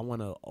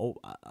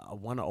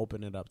to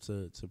open it up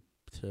to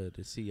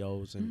the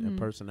CEOs and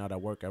personnel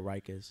that work at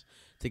Rikers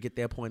to get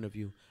their point of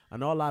view. I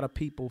know a lot of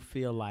people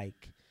feel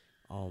like,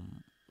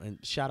 and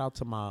shout out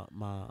to my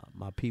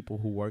people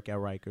who work at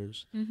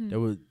Rikers. They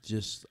were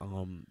just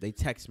they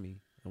text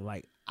me and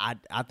like,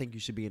 I think you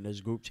should be in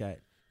this group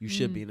chat. You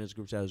should be in this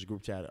group chat. It's a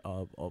group chat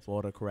of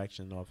all the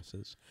correction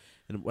officers.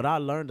 And what I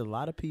learned, a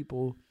lot of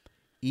people,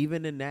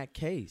 even in that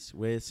case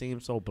where it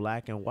seems so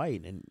black and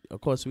white, and of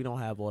course we don't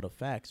have all the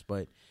facts,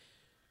 but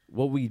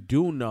what we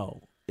do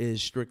know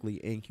is strictly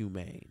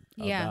inhumane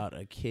about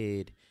a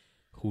kid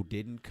who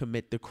didn't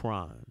commit the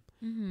crime,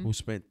 who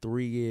spent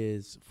 3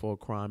 years for a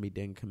crime he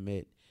didn't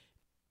commit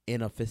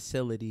in a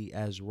facility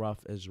as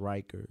rough as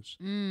Rikers.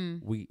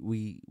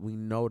 We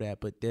know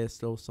that, but there's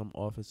still some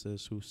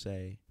officers who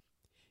say,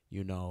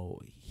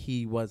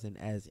 he wasn't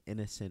as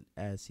innocent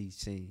as he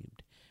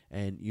seemed.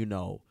 And,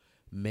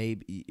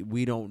 maybe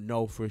we don't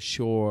know for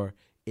sure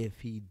if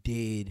he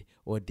did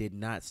or did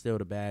not steal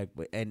the bag.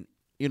 But, and,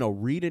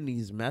 reading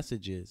these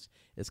messages,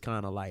 it's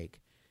kind of like,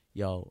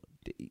 yo,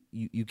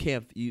 you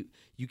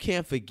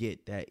can't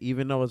forget that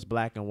even though it's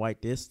black and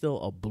white, there's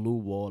still a blue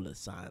wall of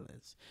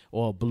silence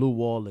or a blue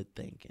wall of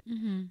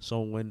thinking.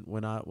 So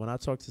when I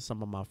talk to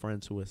some of my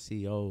friends who are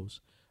CEOs,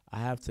 I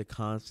have to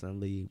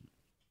constantly,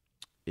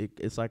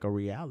 it's like a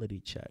reality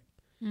check.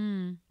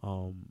 When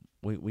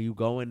you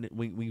go in,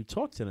 when you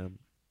talk to them,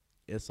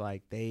 it's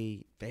like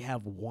they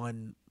have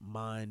one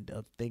mind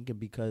of thinking,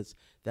 because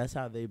that's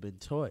how they've been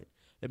taught.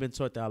 They've been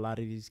taught that a lot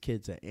of these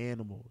kids are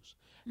animals.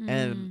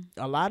 And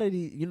a lot of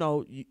these,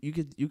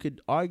 you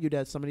could argue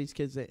that some of these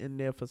kids are in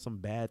there for some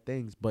bad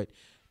things, but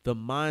the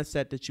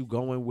mindset that you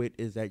go in with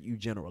is that you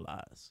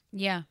generalize.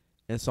 Yeah.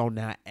 And so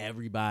now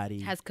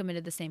everybody has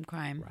committed the same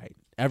crime. Right.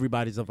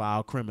 Everybody's a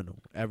vile criminal.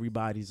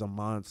 Everybody's a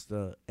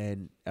monster,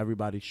 and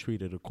everybody's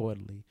treated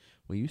accordingly.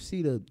 When you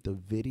see the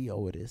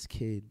video of this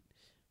kid,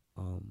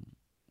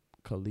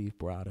 Kalief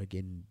Browder,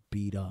 getting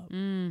beat up,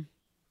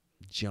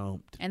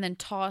 jumped, and then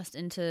tossed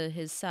into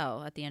his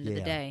cell at the end of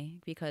the day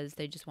because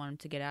they just want him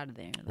to get out of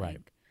there. Right.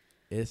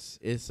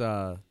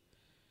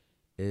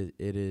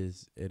 it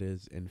is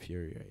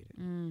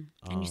infuriating.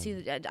 And you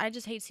see, I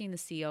just hate seeing the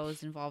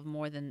COs involved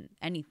more than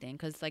anything,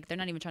 because like they're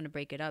not even trying to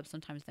break it up.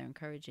 Sometimes they're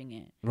encouraging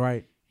it,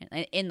 Right.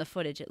 in the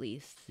footage at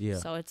least. Yeah.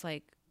 So it's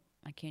like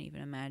I can't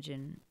even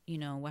imagine,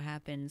 what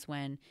happens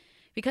when,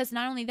 because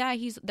not only that,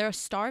 they're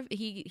starved.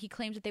 He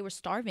claims that they were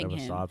starving They were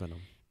him. starving him.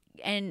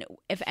 And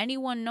if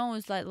anyone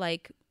knows that,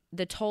 like,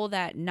 the toll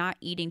that not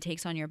eating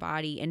takes on your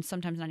body, and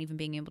sometimes not even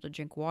being able to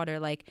drink water,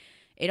 like,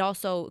 it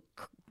also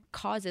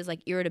causes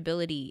like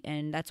irritability,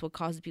 and that's what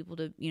causes people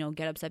to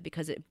get upset,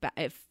 because it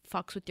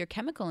fucks with your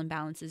chemical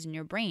imbalances in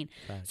your brain.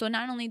 Right. So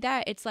not only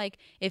that, it's like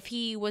if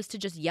he was to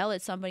just yell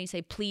at somebody,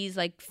 say, please,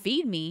 like,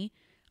 feed me,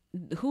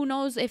 who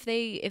knows if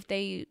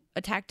they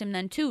attacked him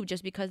then too,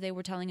 just because they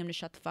were telling him to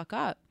shut the fuck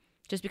up,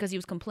 just because he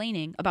was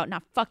complaining about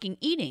not fucking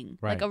eating,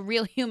 Right. like a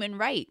real human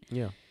right.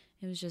 Yeah.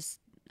 It was just,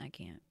 I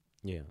can't.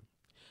 Yeah.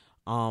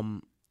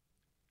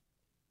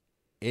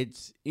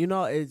 It's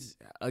it's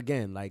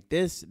again, like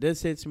this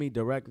hits me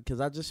directly, because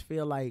I just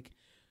feel like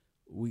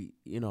we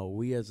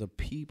as a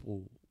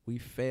people, we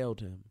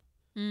failed him.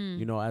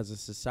 As a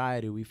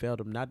society, we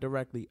failed him, not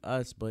directly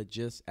us, but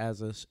just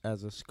as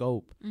a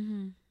scope.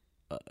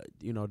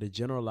 To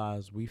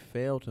generalize, we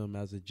failed him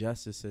as a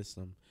justice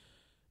system,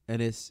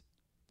 and it's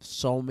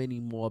so many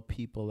more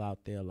people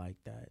out there like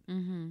that.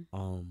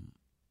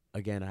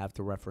 Again, I have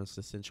to reference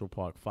the Central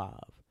Park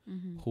Five,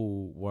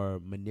 who were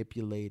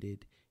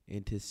manipulated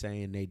into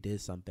saying they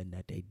did something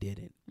that they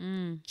didn't,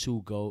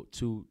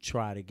 to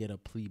try to get a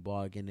plea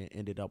bargain, and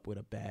ended up with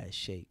a bad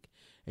shake.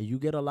 And you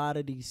get a lot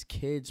of these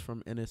kids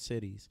from inner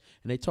cities,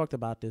 and they talked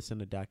about this in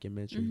the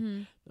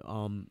documentary.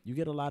 You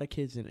get a lot of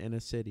kids in inner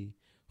city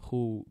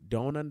who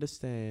don't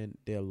understand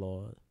their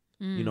law,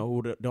 who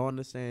don't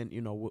understand,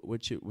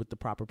 what the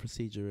proper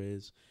procedure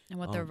is, and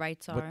what their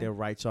rights are. What their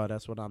rights are.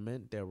 That's what I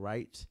meant. Their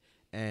rights.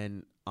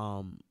 And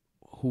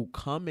who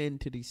come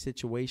into these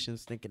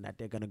situations thinking that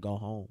they're gonna go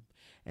home,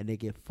 and they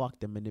get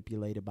fucked and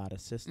manipulated by the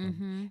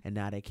system, and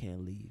now they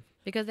can't leave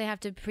because they have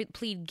to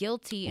plead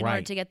guilty in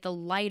order to get the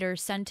lighter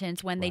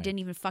sentence, when they didn't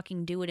even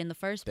fucking do it in the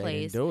first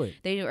place. They didn't do it.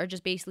 They are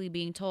just basically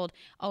being told,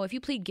 oh, if you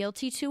plead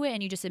guilty to it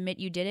and you just admit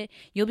you did it,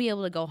 you'll be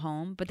able to go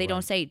home. But they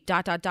don't say ...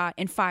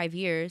 in 5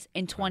 years,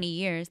 in 20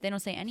 years. They don't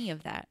say any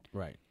of that.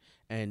 Right.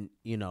 And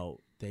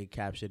they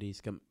capture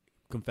these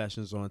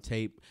confessions on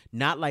tape,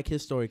 not like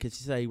his story, because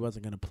he said he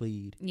wasn't going to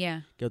plead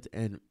guilty,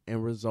 and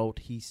result,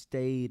 he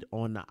stayed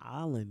on the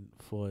island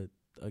for,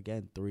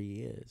 again, 3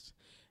 years,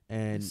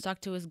 and stuck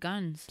to his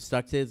guns,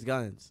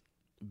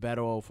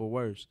 better or for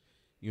worse,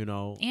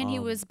 and he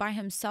was by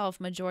himself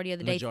majority of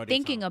the day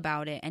thinking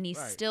about it, and he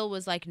still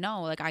was like,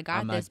 no, like, I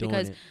got this,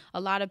 because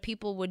a lot of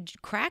people would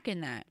crack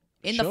in that.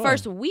 In the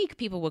first week,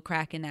 people would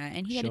crack in that.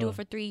 And he had to do it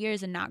for 3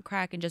 years and not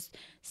crack, and just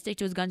stick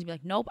to his guns and be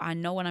like, nope, I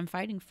know what I'm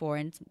fighting for,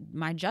 and it's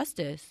my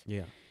justice.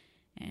 Yeah.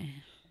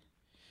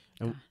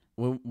 And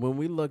when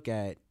we look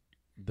at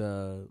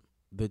the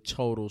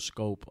total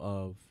scope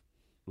of,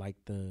 like,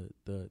 the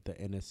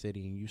inner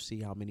city, and you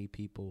see how many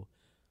people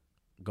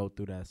go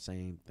through that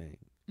same thing.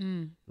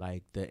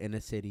 Like, the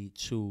inner city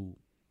to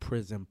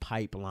prison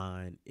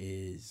pipeline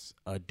is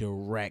as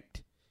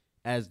direct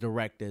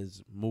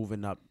as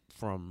moving up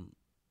from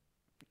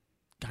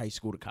high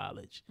school to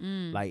college.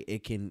 Like,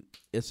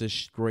 it's a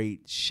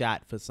straight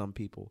shot for some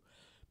people.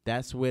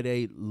 That's where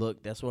they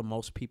look. That's where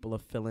most people are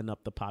filling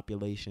up the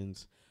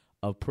populations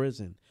of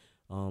prison.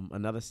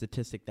 Another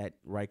statistic that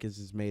Rikers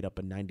is made up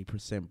of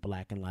 90%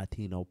 Black and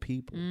Latino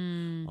people.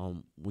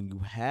 When you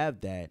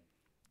have that,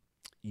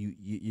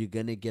 you're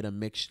gonna get a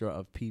mixture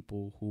of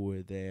people who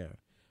are there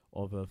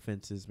over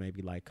offenses,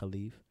 maybe like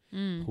Khalif,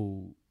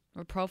 who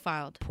were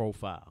profiled.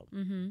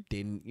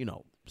 Didn't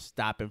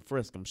stop and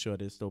frisk. I'm sure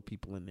there's still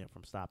people in there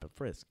from stop and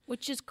frisk,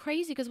 which is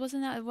crazy, because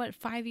wasn't that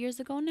 5 years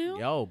ago now?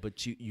 Yo,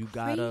 but you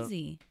gotta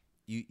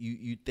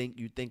you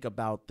think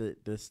about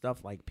the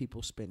stuff, like,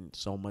 people spend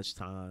so much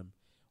time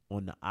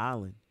on the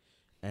island,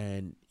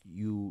 and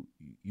you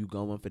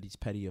going for these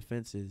petty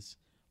offenses,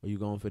 or you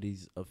going for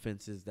these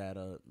offenses that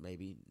are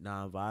maybe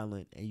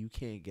nonviolent, and you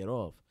can't get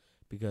off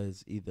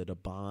because either the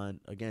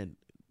bond, again,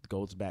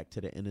 goes back to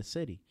the inner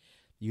city.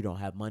 You don't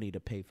have money to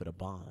pay for the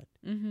bond,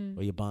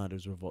 or your bond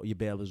is your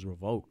bail is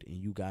revoked, and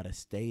you gotta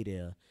stay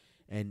there.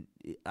 And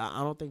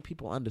I don't think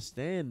people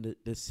understand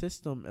the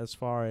system, as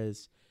far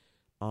as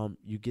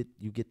you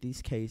get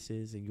these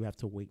cases, and you have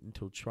to wait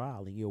until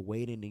trial, and you're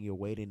waiting and you're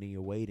waiting and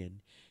you're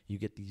waiting. You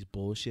get these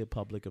bullshit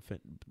public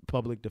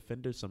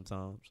defenders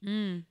sometimes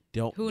who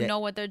know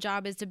what their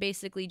job is, to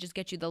basically just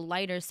get you the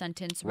lighter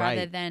sentence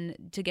rather than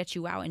to get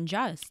you out and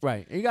just.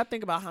 Right. And you got to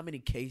think about how many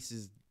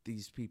cases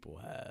these people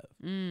have.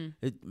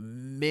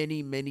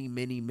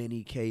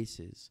 Many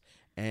cases.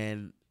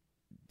 And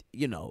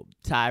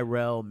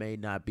Tyrell may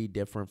not be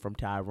different from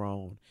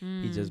Tyrone.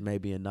 He just may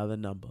be another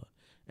number.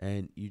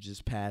 And you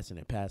just passing,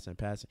 and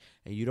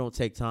you don't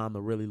take time to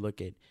really look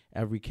at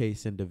every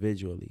case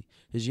individually,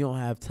 because you don't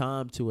have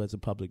time to as a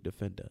public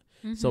defender.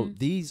 So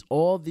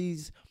all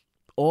these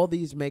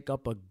make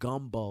up a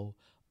gumbo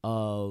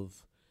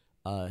of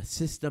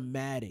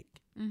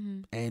systematic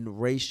and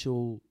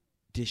racial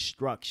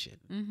destruction.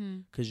 Mm-hmm.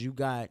 Because you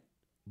got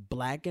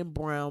black and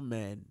brown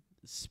men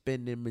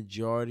spending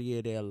majority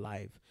of their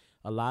life,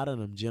 a lot of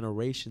them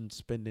generations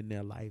spending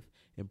their life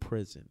in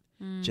prison.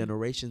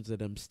 Generations of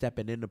them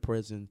stepping into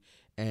prison,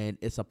 and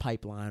it's a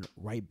pipeline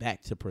right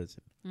back to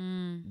prison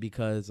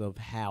because of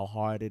how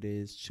hard it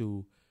is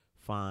to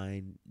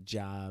find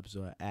jobs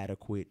or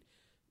adequate,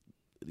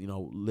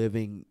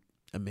 living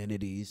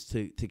amenities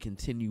to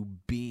continue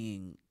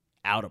being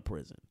out of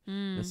prison.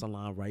 It's a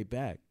line right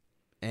back.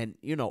 And,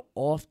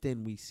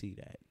 often we see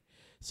that.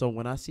 So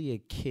when I see a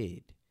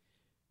kid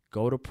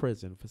go to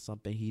prison for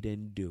something he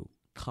didn't do,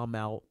 come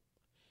out,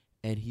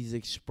 and he's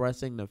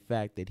expressing the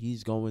fact that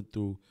he's going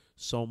through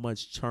so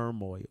much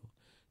turmoil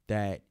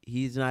that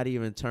he's not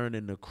even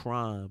turning to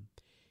crime.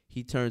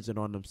 He turns it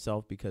on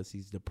himself because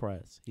he's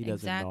depressed. He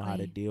doesn't know how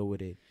to deal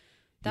with it.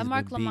 That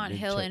Mark Lamont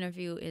Hill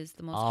interview is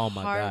the most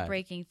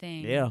heartbreaking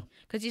thing. Yeah.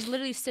 Because he's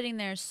literally sitting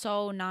there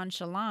so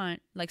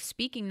nonchalant, like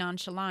speaking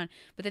nonchalant,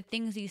 but the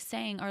things he's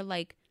saying are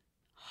like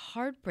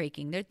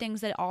heartbreaking. They're things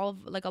that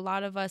a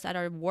lot of us at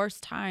our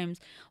worst times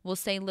will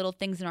say little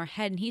things in our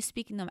head, and he's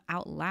speaking them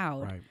out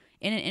loud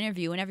in an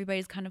interview, and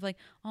everybody's kind of like,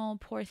 oh,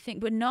 poor thing.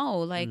 But no,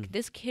 like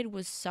this kid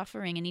was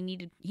suffering, and he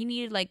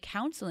needed like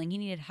counseling. He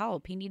needed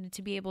help. He needed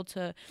to be able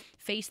to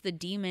face the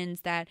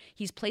demons that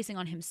he's placing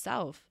on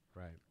himself.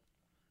 Right.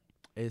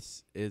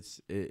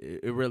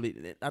 It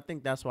really, I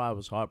think that's why it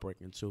was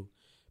heartbreaking too,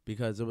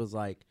 because it was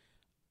like,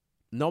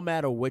 no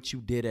matter what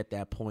you did at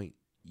that point,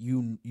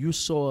 you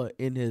saw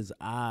in his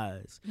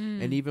eyes,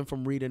 and even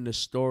from reading the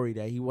story,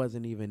 that he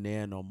wasn't even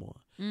there no more.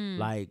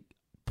 Like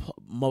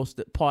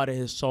part of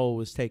his soul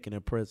was taken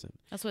in prison.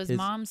 That's what his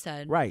mom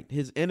said. Right,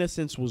 his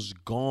innocence was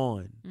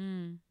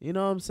gone. You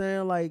know what I'm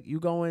saying? Like, you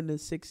go into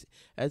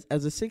as a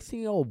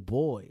 16-year-old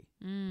boy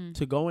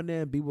to go in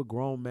there and be with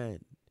grown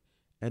men,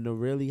 and to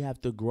really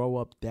have to grow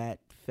up that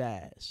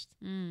fast,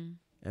 and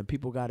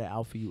people got it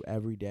out for you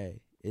every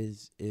day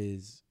is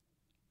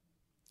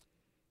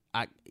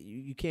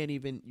you can't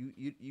even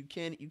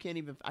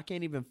I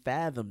can't even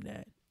fathom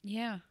that.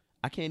 Yeah.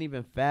 I can't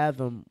even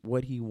fathom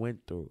what he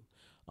went through.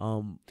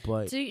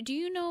 But do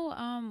you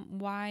know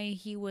why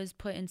he was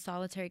put in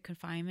solitary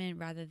confinement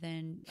rather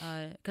than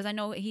because I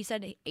know he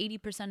said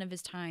 80% of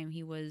his time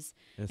he was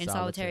in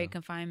solitary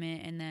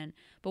confinement,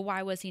 but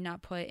why was he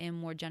not put in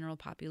more general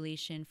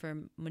population for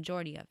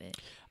majority of it?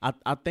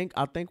 I think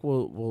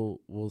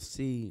we'll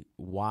see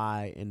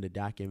why in the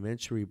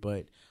documentary,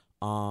 but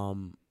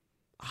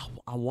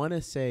I want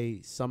to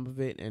say some of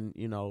it, and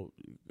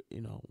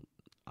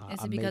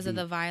is it because of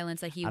the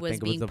violence that he was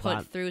being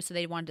put through, so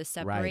they wanted to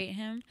separate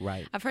him?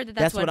 Right. I've heard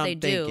that's what they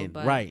do.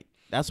 But right.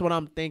 That's what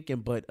I'm thinking.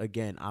 But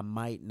again, I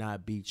might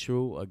not be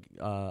true.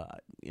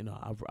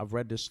 I've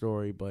read this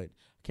story, but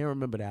I can't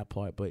remember that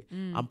part. But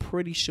I'm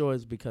pretty sure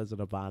it's because of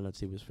the violence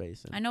he was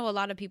facing. I know a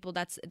lot of people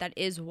that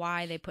is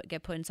why they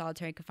get put in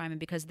solitary confinement,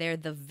 because they're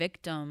the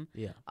victim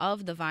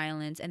of the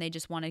violence, and they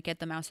just want to get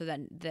them out so that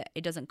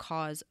it doesn't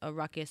cause a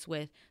ruckus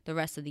with the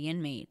rest of the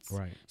inmates.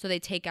 Right. So they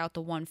take out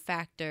the one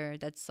factor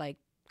that's like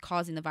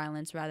causing the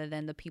violence rather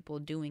than the people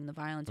doing the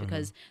violence,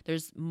 because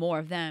there's more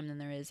of them than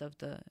there is of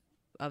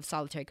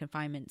solitary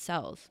confinement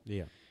cells.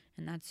 Yeah.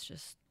 And that's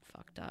just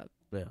fucked up.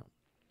 Yeah.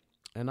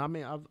 And I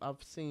mean,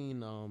 I've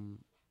seen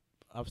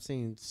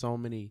so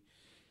many.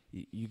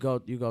 You go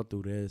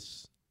through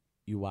this.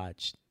 You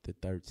watch the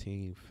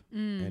 13th,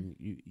 and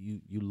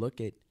you look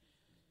at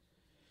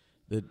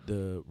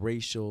the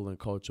racial and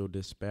cultural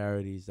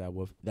disparities that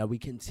we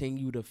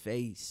continue to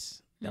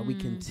face. That we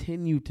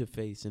continue to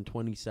face in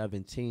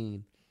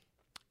 2017.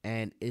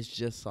 And it's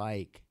just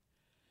like,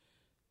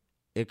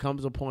 it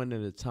comes a point at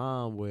a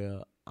time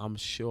where I'm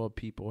sure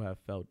people have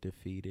felt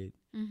defeated,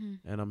 and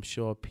I'm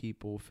sure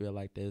people feel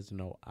like there's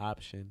no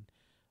option.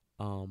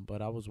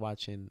 But I was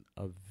watching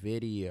a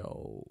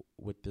video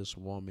with this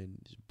woman,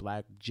 this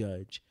black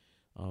judge.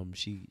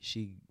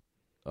 She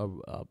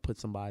put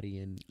somebody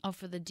in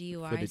for the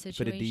DUI situation.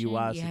 For the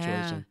DUI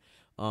situation.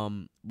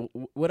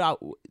 Without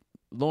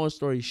long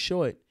story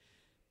short,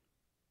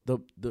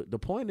 the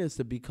point is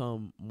to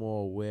become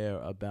more aware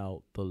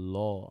about the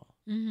law,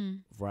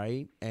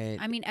 right?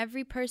 And I mean,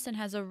 every person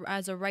has a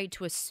right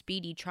to a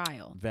speedy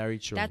trial. Very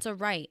true. That's a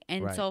right,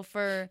 and so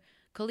for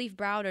Kalief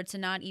Browder to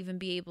not even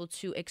be able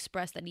to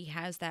express that he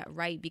has that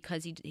right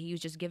because he was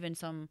just given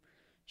some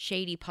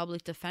shady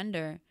public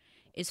defender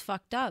is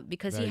fucked up,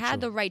 because he had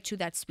the right to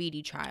that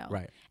speedy trial.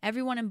 Right.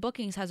 Everyone in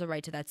bookings has a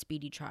right to that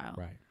speedy trial.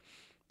 Right.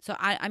 So,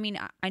 I mean,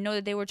 I know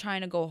that they were trying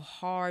to go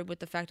hard with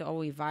the fact that,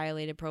 we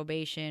violated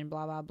probation,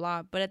 blah, blah,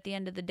 blah. But at the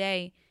end of the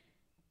day,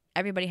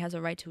 everybody has a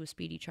right to a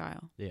speedy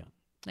trial. Yeah.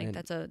 Like, and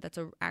that's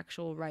a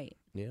actual right.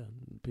 Yeah.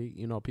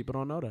 People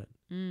don't know that.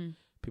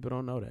 People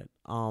don't know that.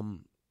 I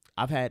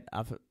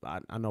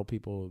know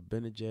people have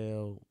been to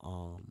jail,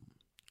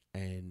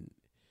 and,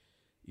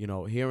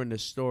 hearing the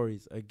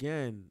stories,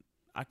 again,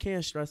 I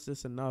can't stress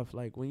this enough.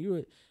 Like,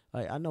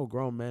 I know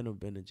grown men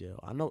have been to jail.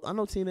 I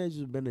know teenagers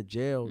have been to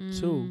jail,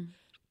 too.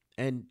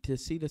 And to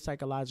see the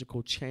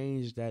psychological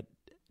change that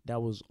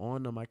that was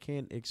on them. I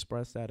can't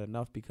express that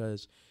enough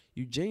because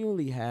you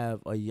genuinely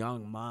have a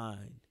young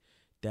mind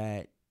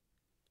that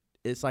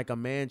it's like a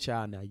man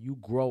child now. You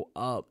grow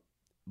up,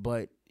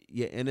 but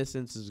your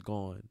innocence is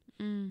gone.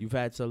 You've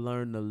had to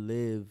learn to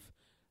live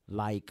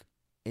like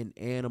an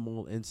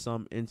animal in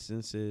some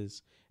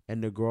instances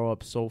and to grow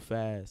up so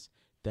fast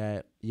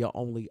that your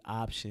only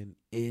option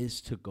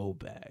is to go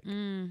back.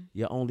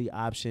 Your only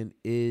option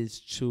is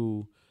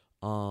to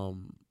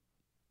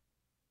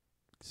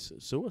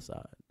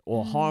suicide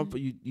or harmful.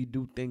 You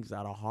do things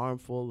that are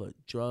harmful or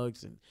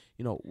drugs and,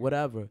 you know,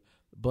 whatever.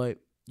 But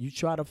you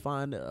try to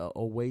find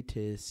a way to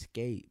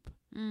escape.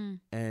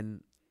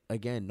 And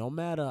again, no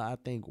matter, I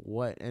think,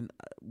 what, and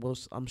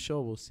I'm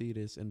sure we'll see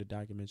this in the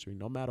documentary,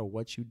 no matter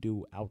what you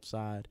do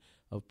outside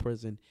of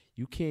prison,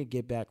 you can't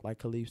get back, like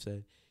Khalif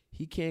said,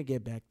 he can't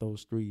get back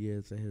those 3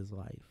 years of his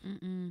life.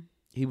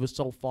 He was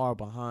so far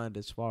behind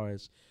as far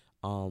as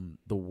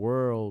the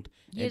world.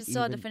 He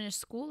still had to finish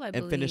school, I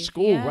believe. And finish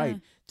school,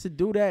 right. To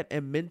do that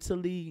and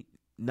mentally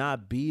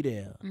not be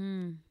there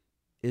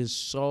is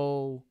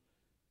so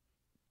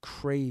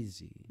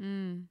crazy.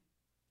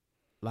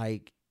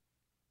 Like,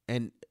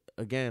 and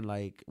again,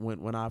 like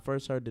when I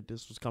first heard that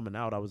this was coming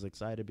out, I was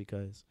excited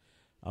because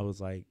I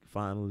was like,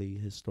 finally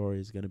his story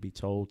is going to be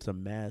told to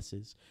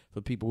masses,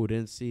 for people who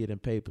didn't see it in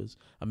papers.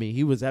 I mean,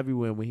 he was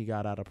everywhere when he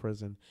got out of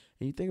prison.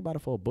 And you think about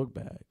it, for a book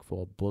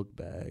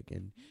bag.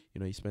 And, you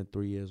know, he spent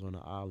 3 years on the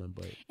island.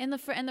 But and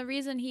the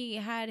reason he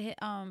had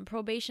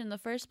probation in the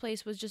first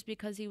place was just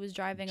because he was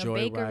driving a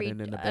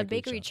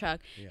bakery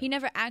truck. Yeah. He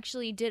never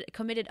actually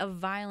committed a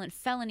violent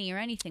felony or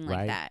anything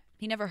like that.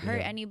 He never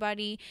hurt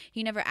anybody.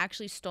 He never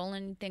actually stole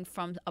anything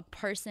from a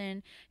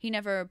person. He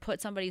never put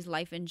somebody's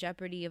life in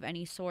jeopardy of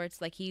any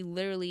sorts. Like, he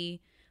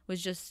literally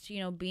was just, you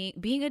know,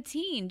 being a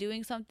teen,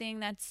 doing something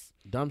that's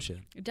dumb shit.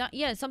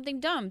 Something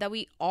dumb that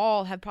we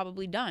all have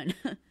probably done.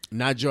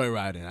 Not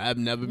joyriding. I've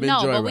never been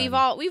joyriding. No,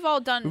 but we've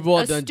all done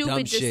a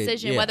stupid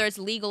decision, whether it's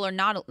legal or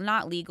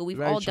not legal.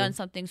 We've all done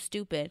something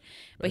stupid.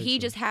 But he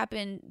just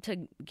happened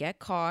to get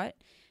caught,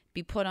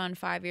 be put on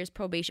 5 years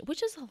probation,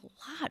 which is a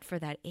lot for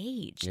that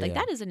age. Like,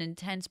 that is an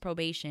intense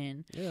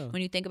probation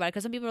when you think about it.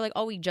 Because some people are like,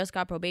 oh, he just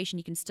got probation,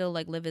 he can still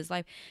like live his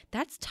life.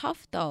 That's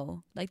tough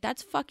though. Like,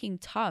 that's fucking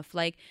tough.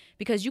 Like,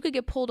 because you could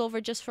get pulled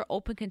over just for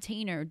open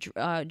container,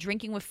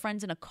 drinking with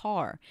friends in a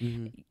car.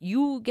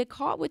 You get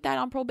caught with that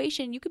on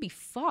probation, you could be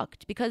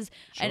fucked because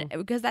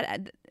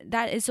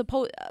that is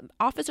supposed.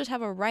 Officers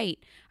have a right,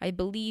 I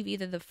believe,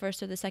 either the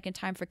first or the second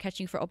time for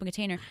catching for open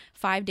container,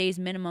 5 days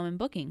minimum in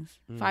bookings,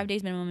 5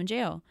 days minimum in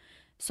jail.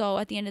 So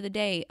at the end of the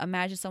day,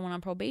 imagine someone on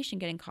probation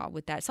getting caught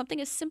with that. Something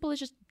as simple as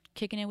just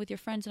kicking it with your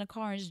friends in a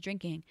car and just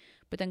drinking.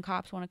 But then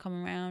cops want to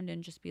come around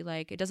and just be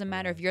like, it doesn't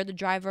matter if you're the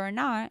driver or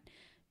not,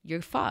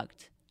 you're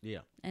fucked.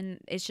 Yeah. And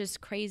it's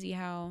just crazy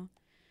how,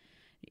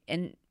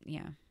 and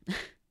yeah.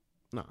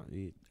 No,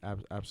 you're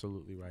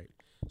absolutely right.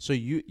 So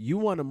you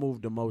want to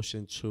move the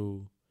motion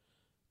to,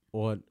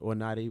 or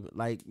not even,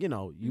 like, you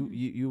know,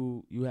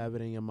 you have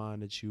it in your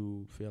mind that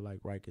you feel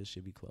like Rikers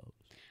should be closed.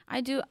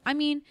 I do. I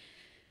mean,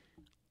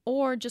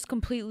 or just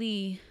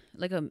completely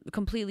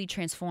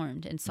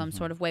transformed in some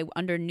sort of way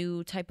under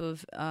new type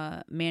of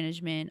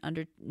management,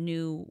 under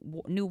new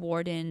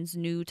wardens,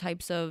 new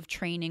types of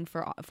training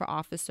for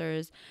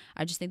officers.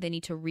 I just think they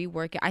need to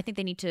rework it. I think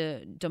they need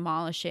to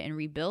demolish it and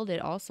rebuild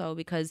it also,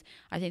 because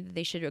I think that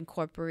they should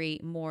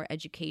incorporate more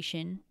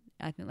education.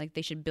 I think like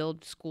they should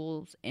build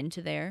schools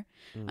into there.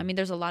 I mean,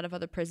 there's a lot of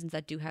other prisons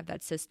that do have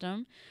that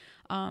system.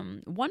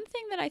 One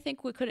thing that I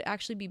think could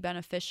actually be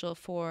beneficial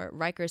for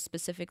Rikers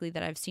specifically,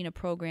 that I've seen a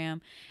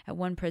program at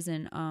one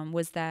prison,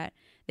 was that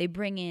they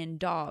bring in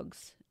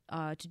dogs,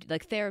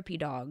 like therapy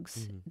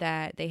dogs,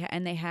 that they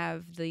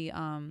have the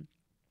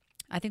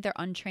I think they're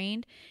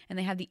untrained, and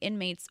they have the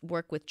inmates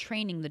work with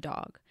training the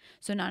dog.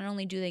 So not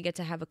only do they get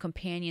to have a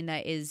companion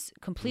that is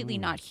completely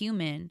not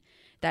human,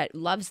 that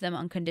loves them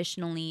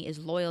unconditionally, is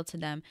loyal to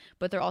them,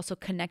 but they're also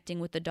connecting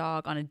with the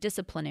dog on a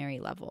disciplinary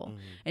level.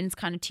 And it's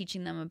kind of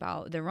teaching them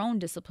about their own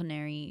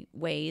disciplinary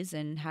ways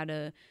and how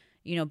to,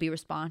 you know, be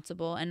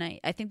responsible. And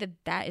I think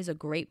that is a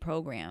great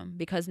program,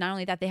 because not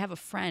only that, they have a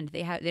friend.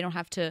 They don't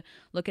have to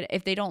look at,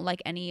 if they don't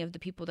like any of the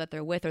people that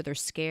they're with, or they're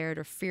scared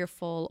or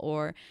fearful,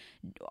 or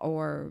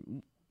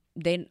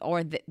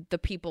the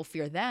people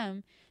fear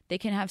them, they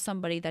can have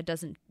somebody that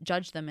doesn't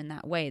judge them in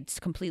that way. It's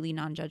completely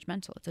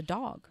non-judgmental. It's a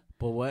dog.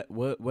 But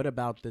what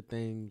about the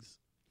things,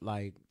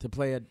 like, to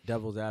play a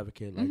devil's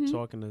advocate, like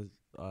talking to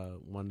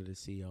one of the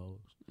CEOs,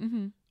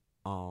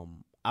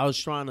 I was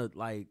trying to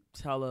like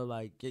tell her,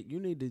 like, you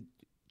need to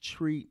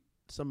treat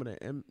some of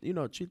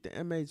the treat the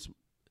inmates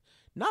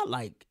not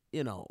like,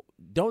 you know,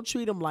 don't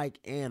treat them like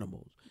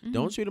animals.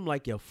 Don't treat them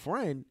like your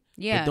friend.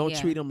 But don't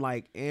treat them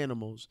like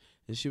animals.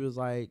 And she was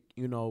like,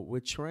 you know,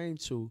 we're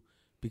trained to,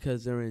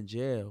 because they're in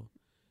jail.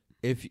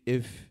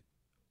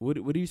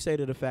 What do you say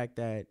to the fact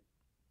that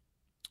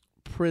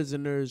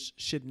prisoners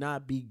should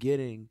not be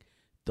getting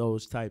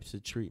those types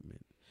of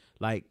treatment,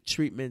 like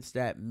treatments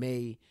that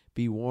may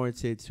be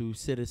warranted to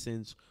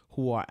citizens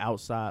who are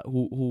outside,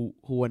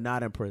 who are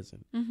not in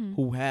prison,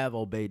 who have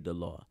obeyed the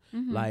law.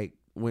 Like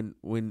when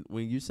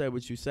you say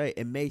what you say,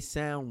 it may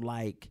sound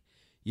like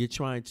you're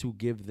trying to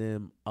give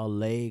them a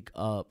leg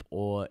up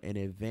or an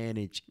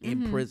advantage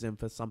in prison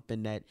for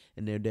something that,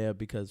 and they're there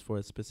because for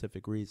a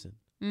specific reason.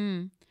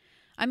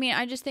 I mean,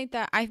 I just think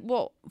that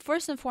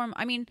first and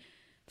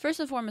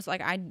foremost,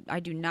 like I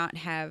do not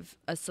have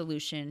a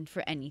solution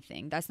for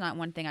anything. That's not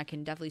one thing I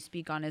can definitely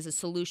speak on as a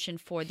solution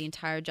for the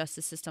entire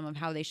justice system of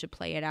how they should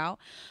play it out.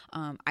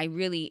 I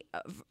really,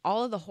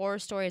 all of the horror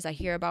stories I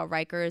hear about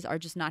Rikers are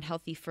just not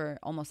healthy for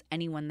almost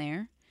anyone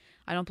there.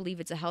 I don't believe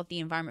it's a healthy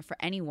environment for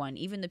anyone,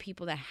 even the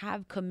people that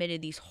have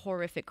committed these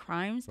horrific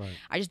crimes. Right.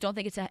 I just don't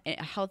think it's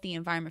a healthy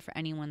environment for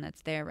anyone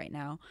that's there right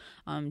now.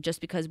 Just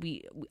because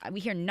we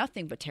hear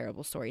nothing but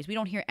terrible stories. We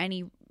don't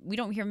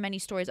hear many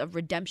stories of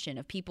redemption,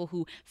 of people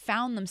who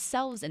found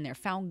themselves in there,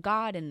 found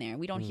God in there.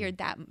 We don't hear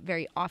that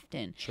very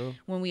often. Sure.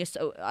 When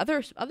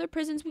other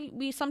prisons,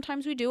 we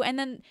sometimes we do. And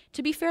then,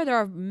 to be fair, there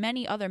are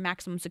many other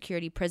maximum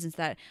security prisons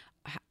that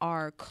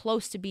are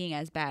close to being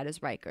as bad as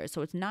Rikers.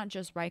 So it's not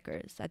just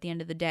Rikers at the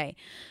end of the day.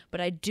 But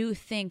I do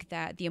think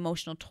that the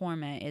emotional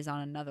torment is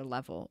on another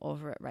level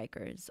over at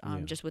Rikers,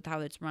 just with how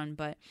it's run.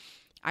 But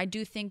I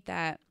do think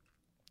that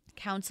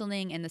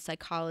counseling and the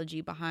psychology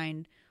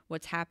behind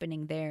what's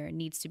happening there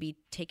needs to be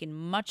taken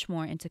much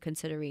more into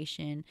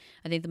consideration.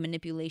 I think the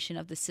manipulation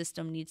of the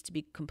system needs to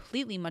be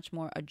completely much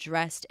more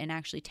addressed and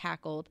actually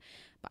tackled.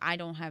 But I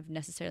don't have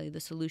necessarily the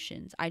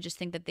solutions. I just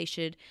think that they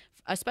should,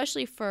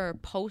 especially for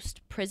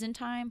post-prison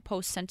time,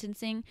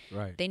 post-sentencing,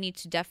 right, they need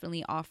to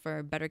definitely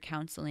offer better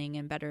counseling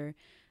and better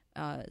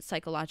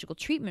psychological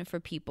treatment for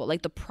people,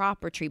 like the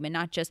proper treatment,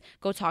 not just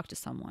go talk to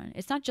someone.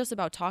 It's not just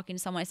about talking to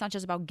someone. It's not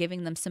just about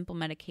giving them simple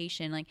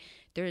medication. Like,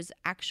 there's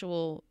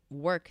actual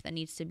work that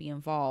needs to be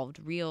involved,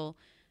 real,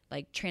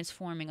 like,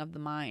 transforming of the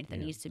mind that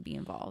needs to be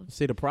involved.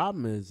 See, the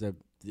problem is that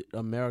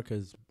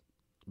America's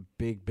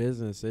big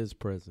business is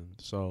prison.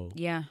 So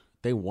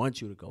they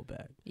want you to go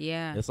back.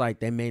 Yeah. It's like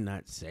they may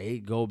not say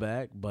go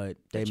back, but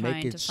they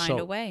make it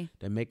so,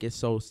 they make it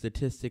so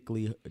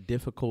statistically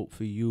difficult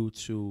for you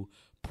to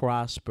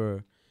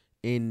prosper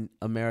in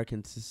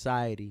American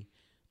society,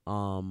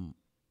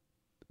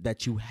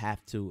 that you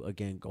have to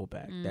again go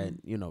back. That,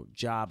 you know,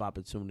 job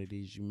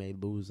opportunities you may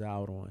lose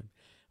out on.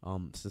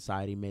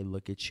 Society may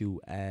look at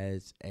you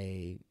as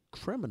a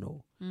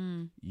criminal.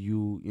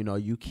 You know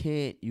you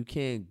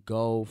can't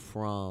go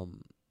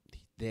from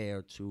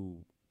there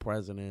to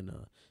president.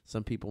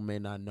 Some people may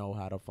not know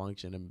how to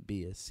function and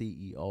be a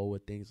CEO or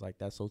things like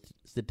that. So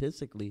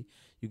statistically,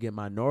 you get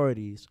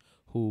minorities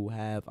who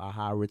have a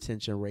high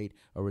retention rate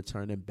of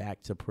returning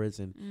back to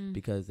prison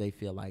because they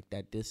feel like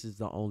that this is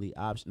the only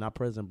option, not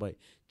prison, but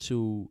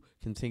to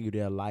continue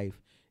their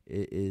life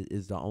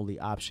is the only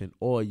option.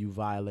 Or you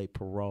violate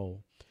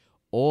parole,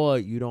 or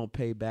you don't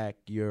pay back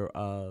your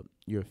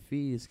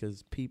fees,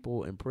 because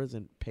people in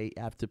prison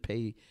have to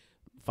pay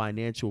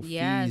financial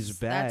fees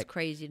back. That's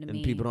crazy to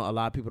me. And a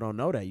lot of people don't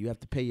know that you have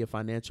to pay your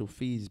financial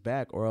fees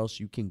back, or else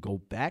you can go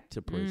back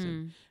to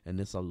prison. And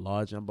it's a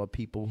large number of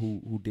people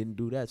who didn't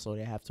do that, so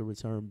they have to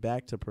return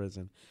back to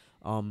prison.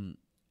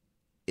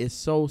 It's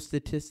so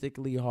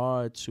statistically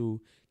hard to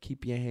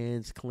keep your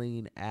hands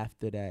clean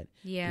after that,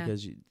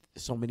 because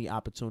so many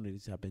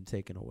opportunities have been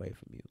taken away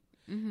from you.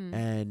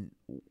 And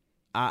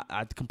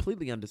I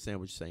completely understand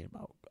what you're saying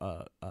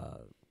about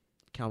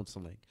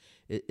counseling.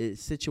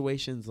 It's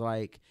situations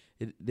like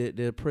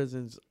there are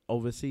prisons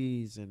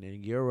overseas and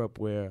in Europe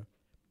where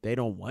they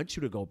don't want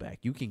you to go back.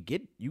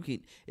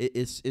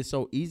 It's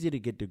so easy to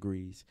get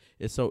degrees.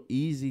 It's so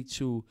easy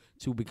to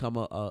become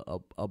a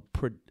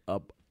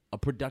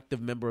productive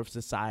member of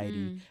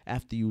society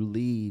after you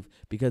leave,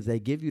 because they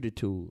give you the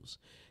tools.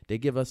 They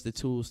give us the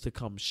tools to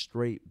come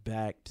straight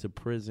back to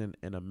prison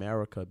in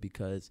America,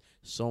 because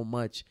so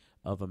much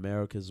of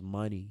America's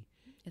money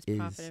is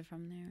profited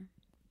from there.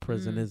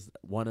 Prison is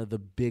one of the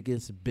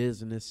biggest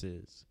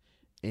businesses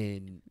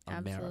in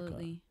America.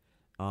 Absolutely.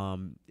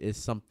 It's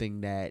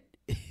something that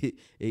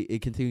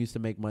it continues to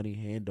make money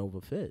hand over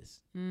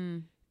fist.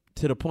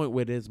 To the point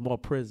where there's more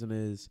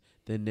prisoners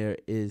than there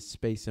is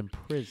space in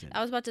prison.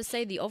 I was about to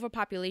say, the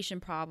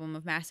overpopulation problem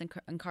of mass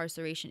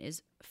incarceration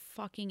is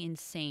fucking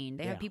insane.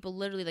 They have people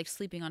literally like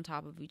sleeping on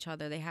top of each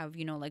other. They have,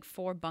 you know, like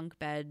 4 bunk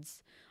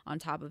beds on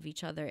top of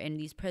each other in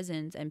these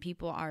prisons, and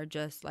people are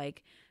just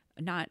like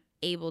not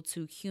able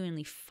to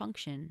humanly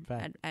function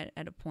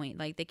at a point.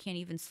 Like, they can't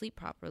even sleep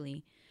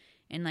properly.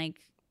 And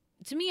like,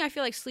 to me, I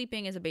feel like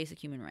sleeping is a basic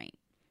human right.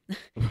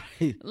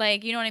 Right.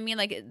 Like, you know what I mean?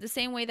 Like, the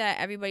same way that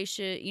everybody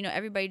should, you know,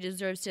 everybody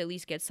deserves to at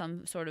least get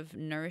some sort of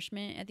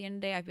nourishment at the end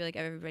of the day. I feel like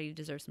everybody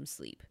deserves some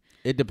sleep.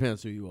 It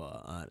depends who you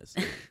are,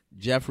 honestly.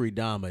 Jeffrey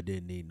Dahmer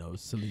didn't need no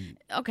sleep.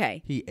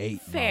 Okay. He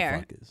ate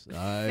Fair. motherfuckers.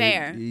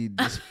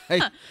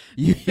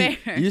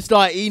 Fair. You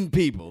start eating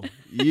people.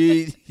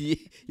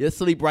 Your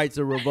sleep rights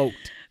are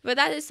revoked. But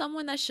that is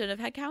someone that should have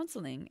had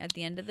counseling at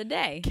the end of the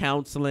day.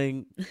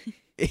 Counseling.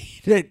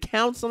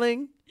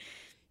 Counseling.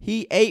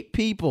 He ate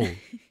people.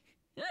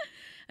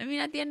 I mean,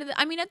 at the end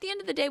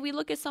of the day, we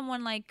look at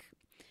someone like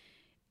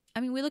I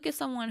mean, we look at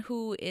someone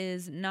who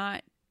is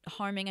not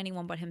harming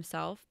anyone but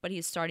himself, but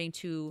he's starting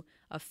to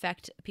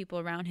affect people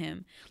around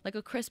him, like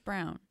a Chris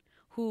Brown,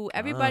 who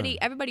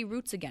everybody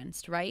roots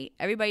against, right?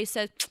 Everybody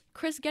says,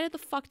 Chris, get it the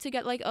fuck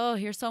together. Like, oh,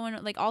 here's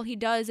someone, like, all he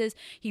does is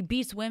he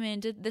beats women,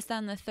 did this, that,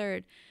 and the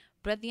third.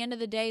 But at the end of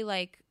the day,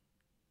 like,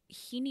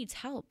 he needs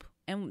help.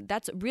 And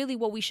that's really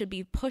what we should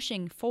be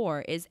pushing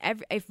for, is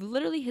if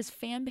literally his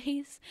fan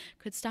base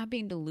could stop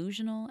being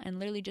delusional and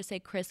literally just say,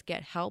 Chris,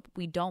 get help.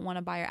 We don't want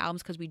to buy your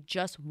albums because we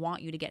just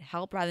want you to get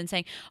help, rather than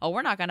saying, oh,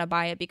 we're not going to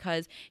buy it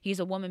because he's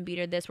a woman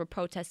beater, this, we're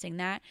protesting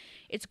that.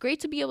 It's great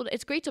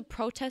to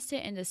protest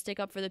it and to stick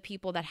up for the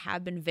people that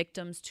have been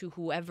victims to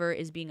whoever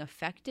is being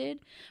affected.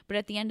 But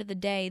at the end of the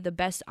day, the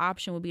best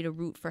option would be to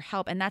root for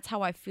help. And that's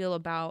how I feel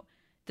about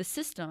the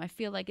system. I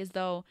feel like as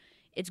though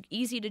it's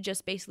easy to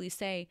just basically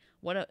say,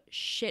 what a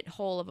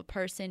shithole of a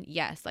person.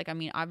 Yes. Like, I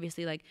mean,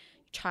 obviously, like,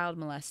 child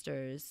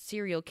molesters,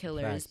 serial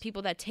killers, Facts.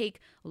 people that take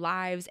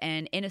lives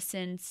and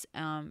innocence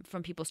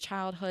from people's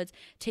childhoods,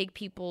 give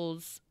people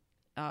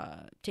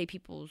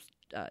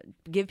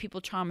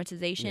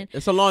traumatization. Yeah,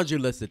 it's a laundry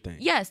list of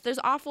things. Yes, there's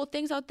awful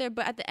things out there,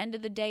 but at the end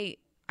of the day,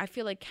 I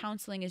feel like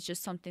counseling is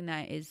just something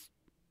that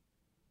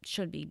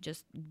should be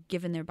just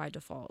given there by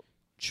default.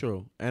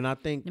 True. And I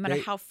think no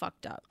matter how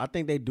fucked up. I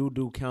think they do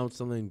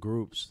counseling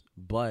groups,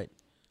 but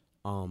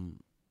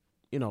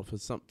you know,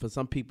 for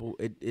some people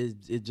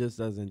it just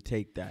doesn't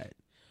take that.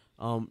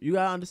 You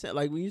gotta understand,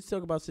 like, when you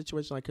talk about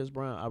situations like Chris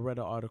Brown, I read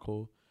an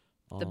article.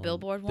 The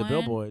Billboard one? The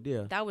Billboard,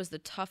 yeah. That was the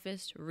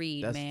toughest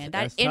read, man.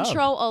 That's That intro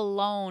tough.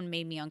 alone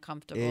made me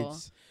uncomfortable.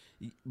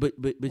 But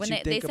when you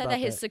they think said about that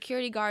his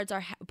security guards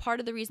are part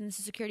of the reason his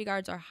security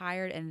guards are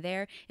hired and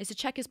there is to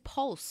check his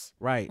pulse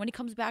right when he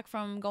comes back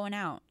from going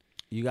out.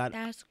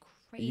 That's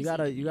crazy.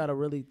 You gotta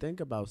really think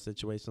about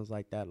situations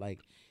like that.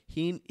 Like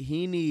he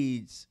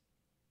needs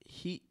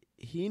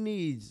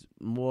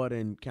more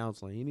than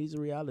counseling. He needs a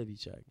reality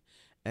check,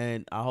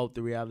 and I hope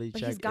the reality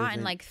check. But he's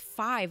gotten like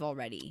 5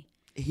 already.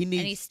 And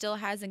he still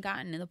hasn't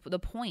gotten the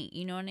point.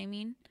 You know what I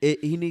mean?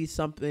 He needs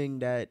something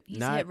that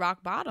he's hit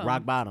rock bottom.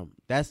 Rock bottom.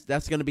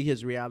 That's gonna be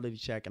his reality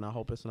check, and I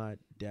hope it's not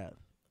death.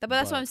 But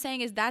that's what I'm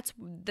saying. That's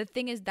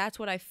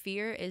what I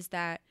fear, is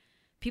that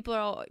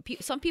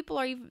some people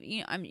are even,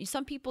 you know, I mean,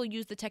 some people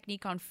use the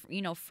technique on,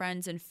 you know,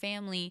 friends and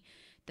family,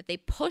 that they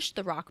push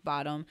the rock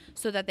bottom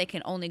so that they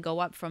can only go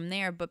up from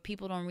there. But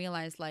people don't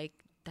realize, like,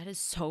 that is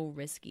so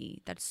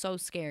risky. That's so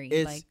scary.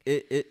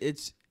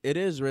 It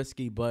is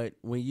risky, but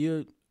when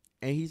he's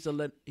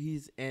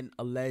an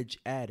alleged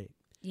addict.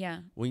 Yeah.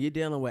 When you're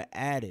dealing with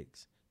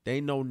addicts, they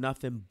know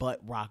nothing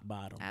but rock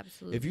bottom.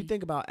 Absolutely. If you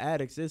think about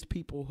addicts, there's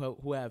people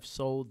who have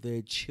sold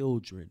their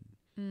children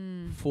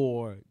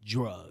for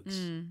drugs.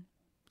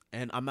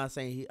 And I'm not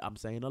saying I'm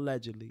saying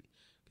allegedly,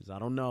 because I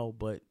don't know,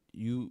 but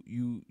you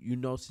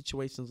know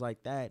situations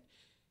like that.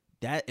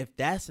 That if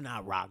that's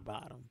not rock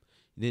bottom,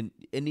 then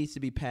it needs to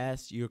be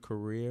past your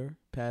career,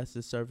 past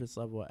the surface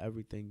level of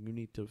everything. You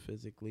need to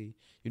physically,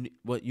 you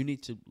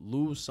need to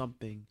lose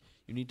something.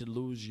 You need to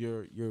lose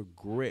your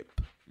grip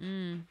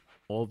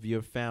of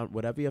your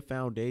whatever your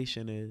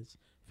foundation is,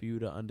 for you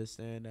to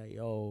understand that,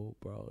 yo,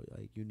 bro,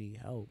 like, you need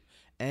help.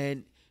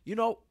 And you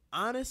know,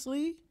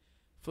 honestly,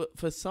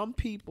 for some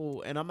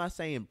people, and I'm not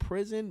saying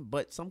prison,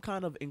 but some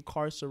kind of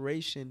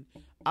incarceration,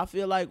 I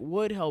feel like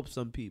would help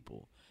some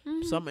people.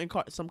 Some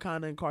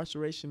kind of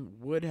incarceration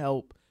would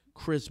help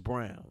Chris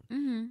Brown.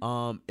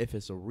 If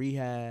it's a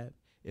rehab,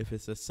 if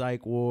it's a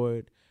psych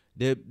ward,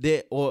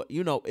 or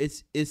you know,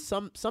 it's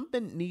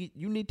something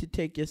you need to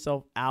take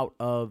yourself out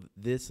of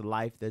this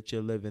life that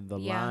you're living, the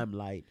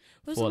limelight.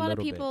 There's a lot of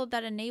people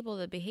that enable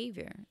the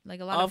behavior, like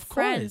a lot of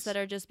friends that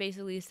are just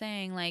basically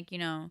saying, like, you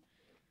know,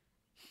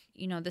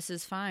 this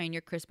is fine.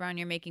 You're Chris Brown.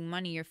 You're making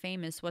money. You're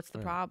famous. What's the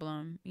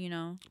problem? You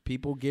know,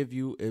 people give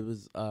you, it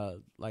was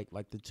like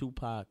the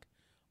Tupac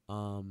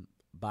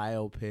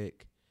biopic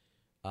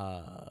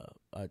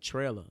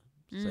trailer.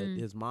 Said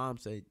his mom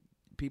said,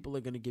 people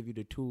are gonna give you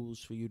the tools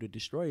for you to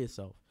destroy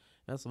yourself.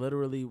 That's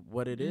literally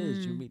what it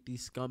is. You meet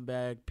these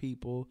scumbag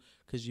people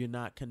because you're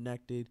not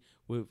connected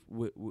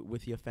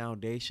with your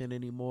foundation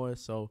anymore.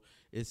 So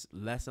it's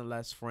less and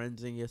less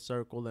friends in your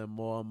circle, and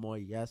more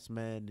yes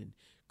men and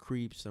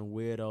creeps and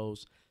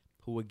weirdos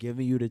who are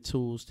giving you the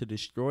tools to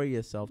destroy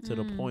yourself to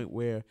the point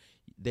where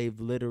you've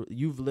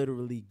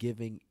literally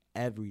given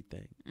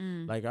everything.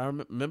 Like, I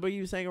remember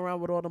you hanging around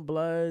with all them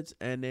Bloods,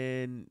 and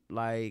then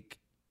like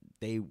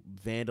they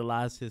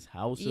vandalized his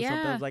house or something.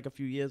 It was like a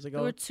few years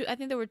ago. I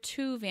think there were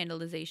 2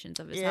 vandalizations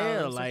of his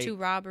house, like, or 2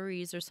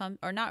 robberies or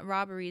not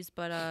robberies,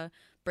 but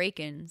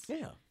break-ins.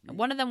 Yeah.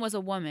 One of them was a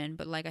woman,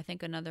 but like I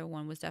think another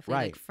one was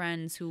definitely like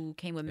friends who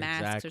came with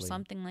masks or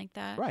something like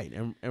that. Right,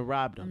 and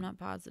robbed them. I'm not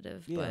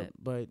positive,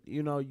 but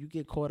you know, you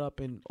get caught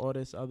up in all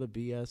this other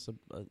BS,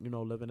 you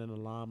know, living in the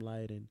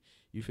limelight, and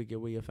you forget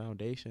where your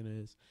foundation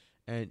is.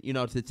 And you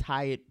know, to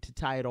tie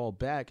it all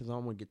back, because I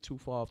don't want to get too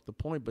far off the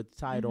point, but to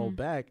tie it all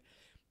back,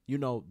 you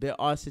know, there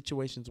are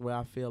situations where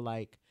I feel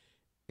like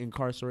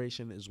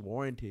incarceration is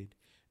warranted,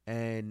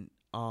 and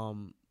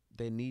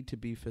they need to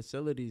be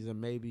facilities, and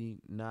maybe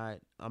not.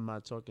 I'm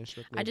not talking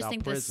strictly I just about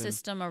think prison. the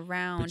system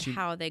around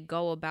how they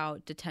go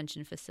about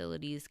detention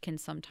facilities can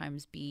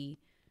sometimes be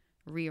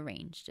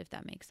rearranged, if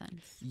that makes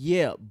sense.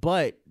 Yeah,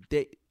 but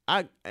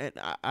I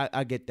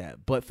get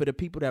that. But for the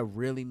people that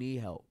really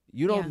need help,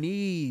 you don't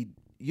need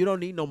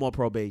no more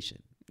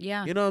probation.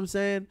 Yeah. You know what I'm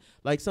saying?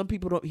 Like some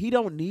people he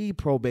don't need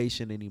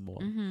probation anymore.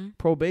 Mm-hmm.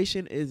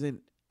 Probation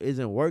isn't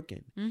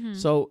working. Mm-hmm.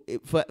 So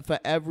for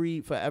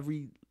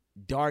every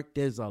dark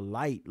there's a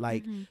light.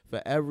 Like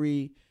for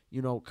every,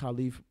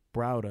 Khalif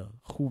Browder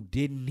who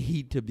didn't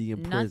need to be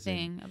in prison.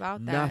 Nothing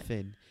about that.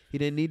 Nothing. He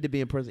didn't need to be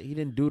in prison. He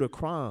didn't do the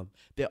crime.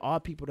 There are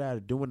people that are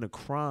doing the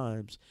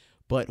crimes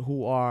but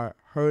who are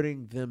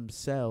hurting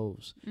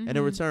themselves and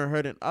in return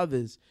hurting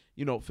others,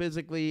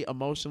 physically,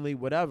 emotionally,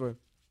 whatever.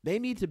 They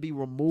need to be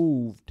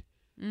removed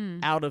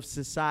out of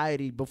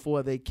society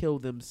before they kill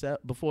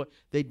themselves, before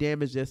they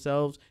damage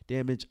themselves,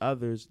 damage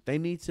others. They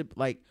need to,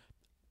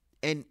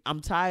 and I'm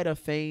tired of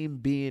fame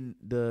being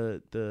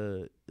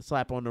the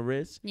slap on the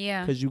wrist.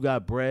 Yeah. Because you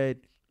got bread,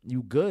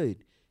 you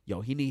good.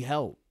 Yo, he need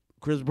help.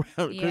 Chris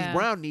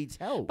Brown needs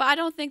help. But I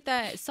don't think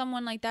that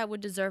someone like that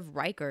would deserve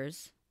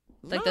Rikers.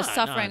 Like the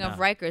suffering of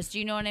Rikers. Do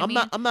you know what I mean?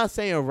 I'm not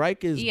saying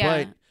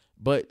Rikers,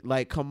 but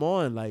like, come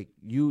on, like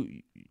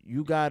you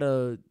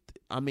gotta.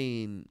 I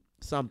mean,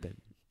 something.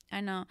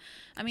 I know.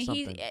 I mean,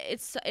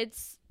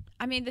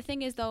 I mean, the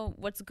thing is, though,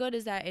 what's good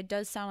is that it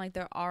does sound like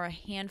there are a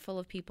handful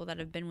of people that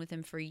have been with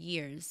him for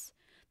years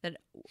that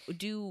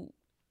do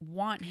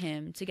want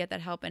him to get that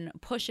help and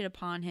push it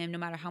upon him, no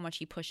matter how much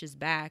he pushes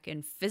back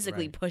and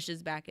physically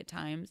pushes back at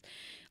times.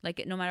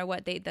 Like, no matter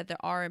what, that there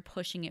are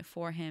pushing it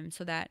for him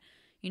so that,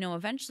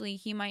 eventually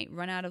he might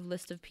run out of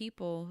list of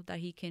people that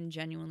he can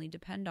genuinely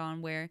depend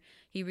on, where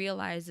he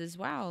realizes,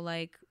 wow,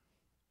 like,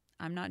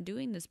 I'm not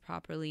doing this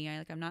properly.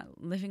 I'm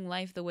not living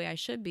life the way I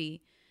should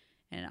be.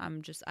 And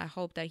I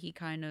hope that he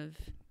kind of.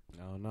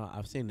 Oh no,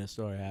 I've seen this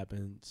story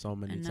happen so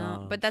many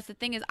times. But that's the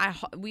thing is,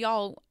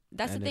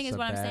 that's the thing is,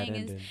 what I'm saying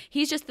is,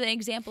 he's just the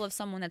example of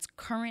someone that's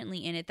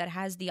currently in it, that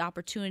has the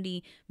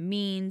opportunity,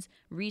 means,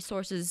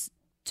 resources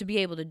to be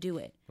able to do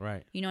it.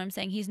 Right. You know what I'm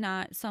saying? He's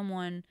not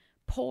someone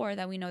poor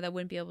that we know that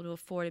wouldn't be able to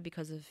afford it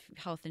because of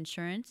health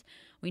insurance.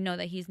 We know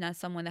that he's not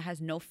someone that has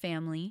no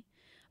family.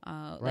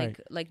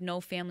 Like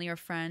no family or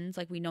friends.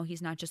 Like, we know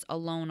he's not just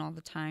alone all the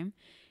time,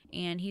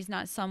 and he's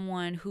not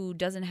someone who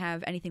doesn't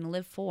have anything to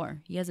live for.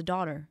 He has a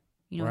daughter,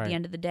 at the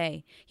end of the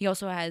day. He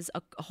also has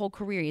a whole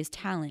career. He has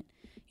talent,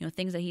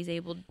 things that he's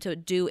able to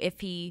do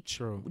if he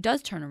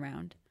does turn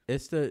around.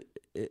 It's the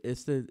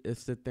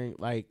thing,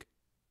 like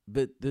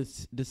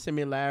the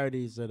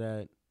similarities of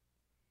that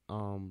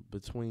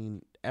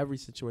between every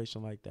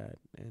situation like that,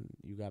 and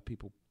you got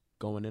people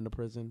going into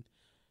prison,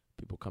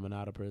 people coming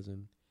out of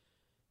prison.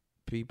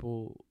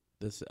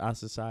 Our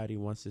society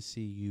wants to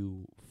see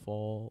you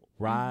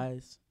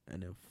rise,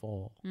 and then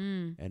fall,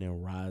 and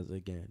then rise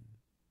again.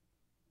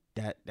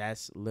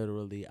 That's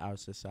literally our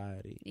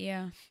society.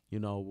 Yeah.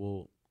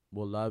 We'll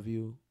love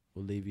you,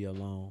 we'll leave you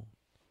alone,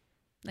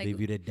 leave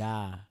you to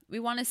die. We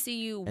want to see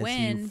you and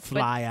win, see you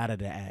fly out of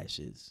the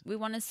ashes. We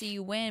want to see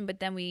you win, but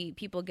then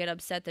people get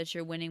upset that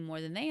you're winning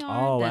more than they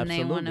are. Then absolutely.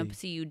 They want to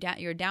see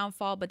your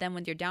downfall, but then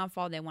with your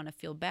downfall, they want to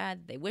feel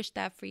bad. They wish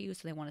that for you,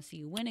 so they want to see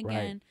you win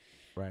again.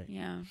 Right.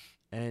 Yeah.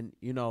 And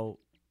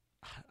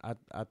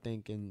I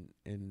think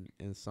in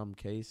some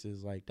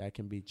cases, like, that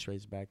can be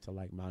traced back to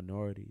like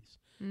minorities.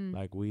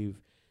 Like,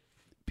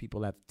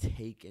 people have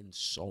taken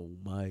so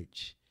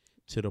much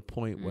to the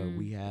point where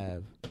we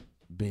have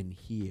been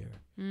here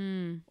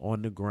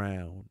on the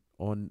ground,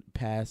 on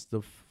past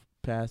the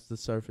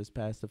surface,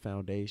 past the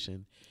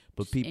foundation.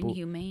 But people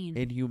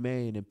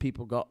inhumane, and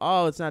people go,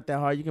 oh, it's not that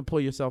hard. You can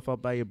pull yourself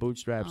up by your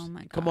bootstraps. Oh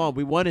my God. Come on,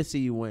 we want to see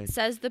you win.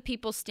 Says the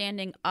people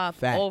standing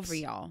up over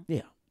y'all.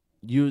 Yeah,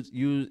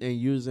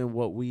 using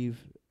what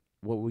we've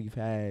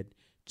had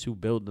to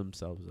build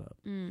themselves up.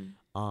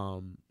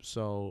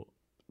 So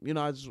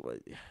I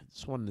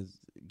just wanted to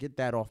get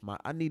that off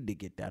I need to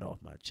get that off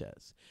my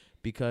chest,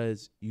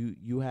 because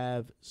you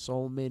have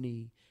so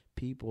many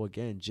people,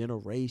 again,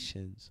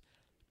 generations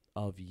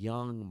of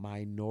young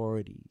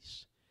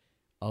minorities,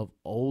 of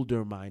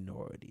older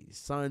minorities,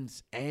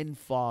 sons and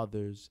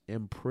fathers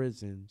in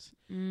prisons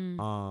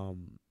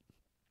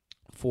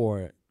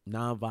for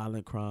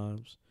nonviolent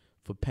crimes,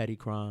 for petty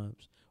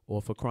crimes,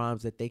 or for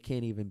crimes that they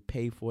can't even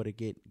pay for to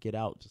get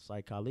out, just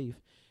like Khalif.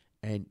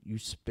 And you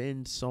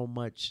spend so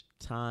much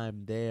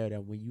time there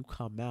that when you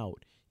come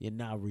out, you're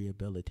not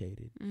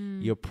rehabilitated.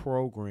 You're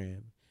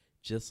programmed,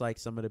 just like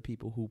some of the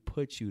people who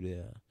put you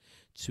there,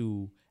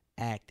 to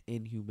act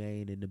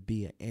inhumane and to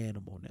be an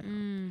animal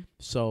now.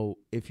 So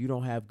if you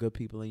don't have good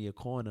people in your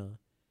corner,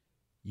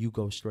 you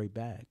go straight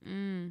back.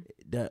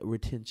 The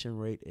retention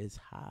rate is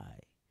high.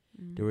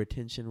 The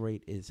retention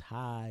rate is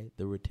high.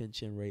 The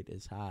retention rate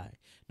is high.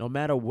 No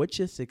matter what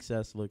your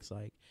success looks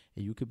like,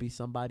 and you could be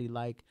somebody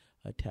like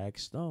a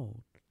Tax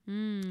Stone.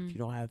 If you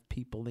don't have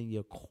people in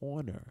your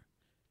corner,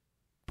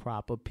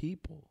 proper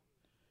people,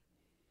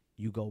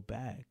 you go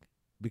back.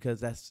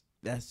 because that's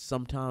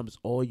sometimes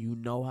all you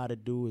know how to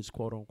do is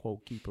quote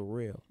unquote keep it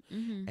real.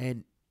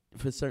 And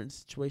for certain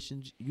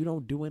situations, you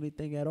don't do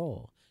anything at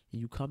all.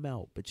 And you come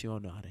out, but you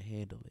don't know how to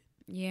handle it.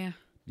 Yeah.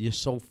 You're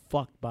so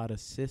fucked by the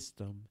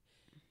system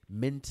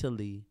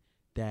mentally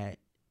that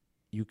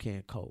you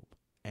can't cope.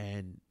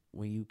 And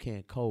when you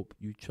can't cope,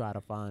 you try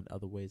to find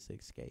other ways to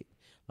escape.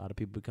 A lot of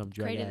people become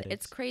drug addicts.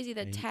 It's crazy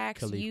that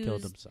Tax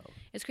killed himself.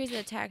 It's crazy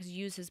that Tax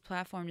used his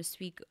platform to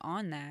speak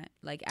on that,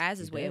 like as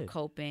his way of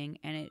coping,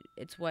 and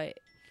it's what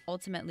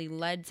ultimately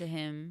led to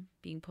him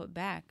being put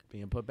back.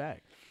 You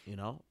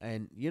know,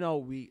 and you know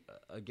we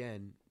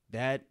again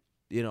that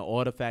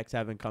all the facts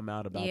haven't come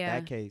out about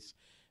that case,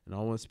 and I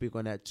don't want to speak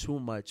on that too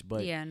much,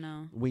 but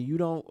when you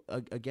don't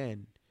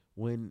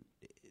when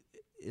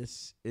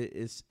it's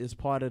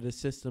part of the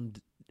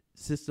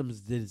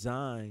system's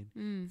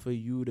design for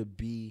you to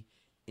be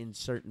in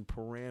certain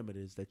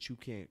parameters that you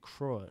can't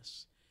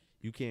cross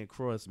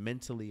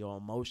mentally or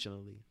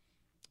emotionally.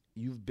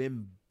 You've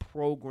been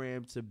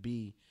programmed to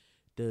be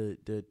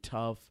the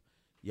tough,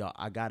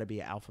 I gotta be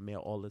an alpha male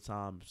all the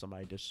time. If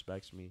somebody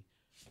disrespects me,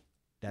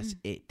 that's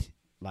it.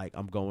 Like,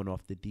 I'm going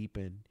off the deep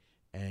end.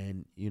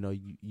 And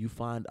you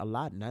find a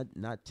lot,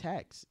 not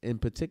Tax in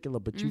particular,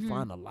 but you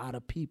find a lot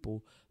of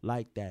people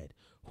like that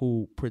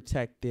who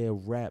protect their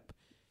rep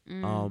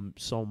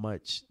so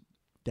much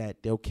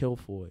that they'll kill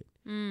for it,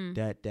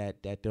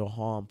 that they'll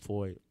harm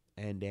for it,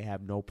 and they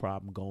have no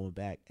problem going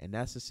back. And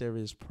that's a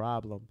serious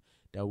problem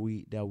that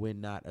we're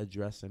not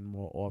addressing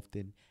more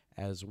often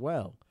as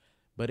well.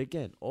 But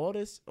again, all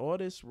this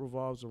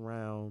revolves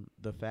around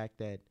the fact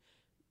that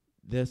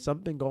there's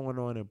something going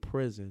on in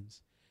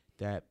prisons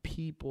that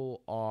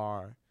people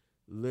can't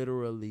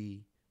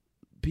literally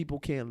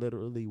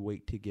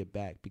wait to get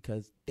back,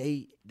 because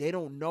they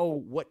don't know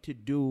what to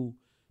do,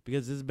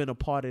 because it's been a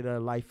part of their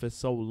life for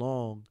so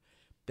long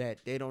that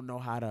they don't know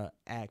how to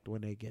act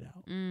when they get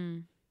out.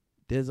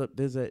 There's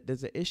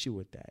an issue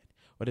with that,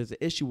 or there's an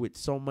issue with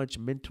so much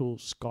mental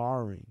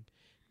scarring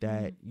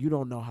that you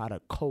don't know how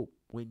to cope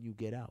when you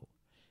get out.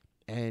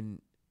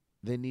 And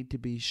there need to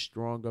be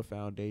stronger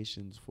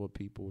foundations for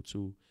people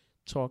to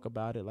talk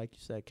about it. Like you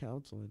said,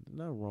 counseling,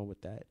 nothing wrong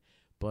with that,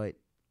 but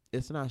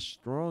it's not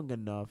strong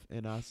enough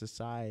in our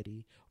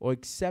society or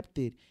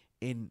accepted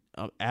in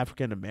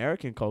African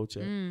American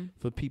culture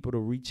for people to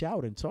reach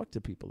out and talk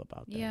to people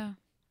about that. Yeah,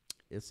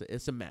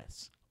 it's a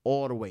mess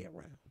all the way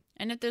around.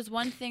 And if there's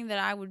one thing that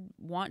I would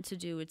want to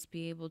do, it's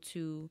be able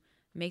to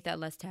make that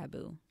less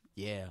taboo.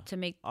 Yeah.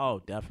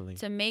 Definitely.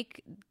 To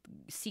make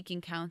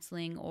seeking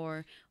counseling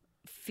or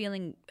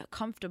feeling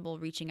comfortable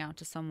reaching out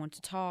to someone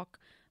to talk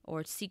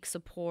or seek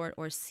support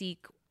or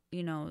seek,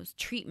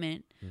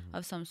 treatment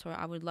of some sort.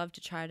 I would love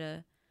to try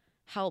to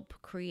help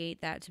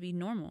create that to be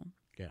normal.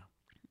 Yeah.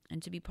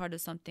 And to be part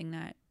of something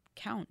that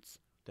counts.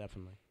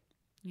 Definitely.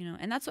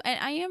 And that's what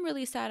I am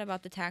really sad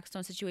about the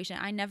Taxstone situation.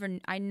 I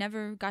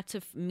never got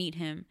to meet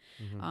him.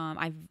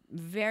 I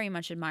very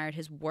much admired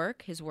his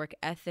work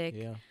ethic.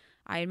 Yeah.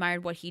 I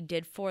admired what he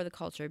did for the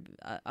culture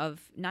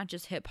of not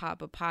just hip hop,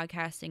 but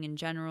podcasting in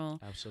general.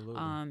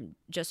 Absolutely.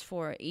 Just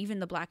for even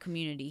the Black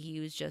community,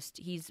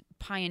 he's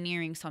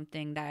pioneering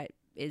something that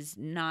is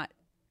not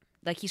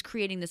like he's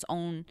creating his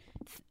own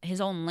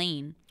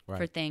lane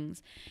for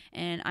things.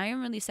 And I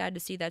am really sad to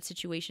see that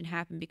situation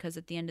happen, because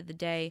at the end of the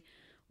day,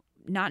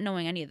 not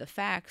knowing any of the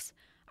facts,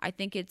 I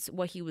think it's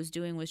what he was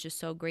doing was just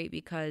so great,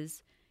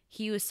 because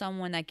he was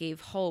someone that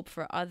gave hope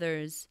for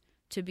others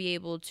to be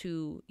able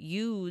to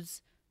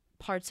use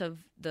parts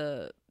of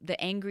the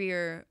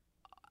angrier,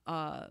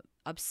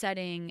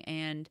 upsetting,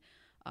 and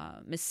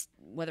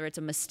whether it's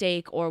a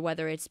mistake or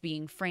whether it's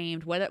being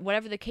framed,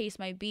 whatever the case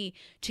might be,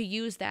 to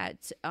use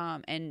that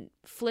and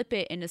flip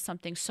it into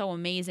something so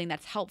amazing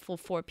that's helpful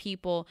for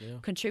people,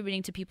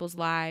 contributing to people's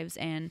lives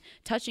and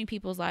touching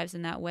people's lives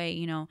in that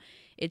way.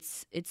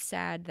 It's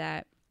sad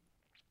that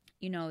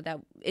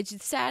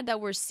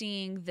we're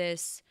seeing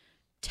this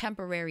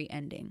temporary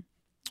ending.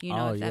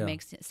 If that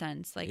makes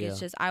sense. Like it's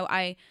just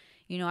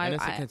and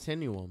it's a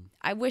continuum.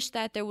 I wish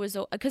that there was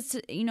because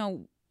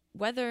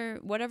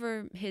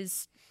whatever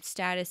his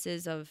status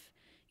is of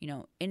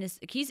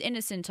he's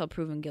innocent until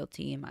proven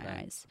guilty in my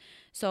eyes.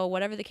 So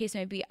whatever the case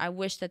may be, I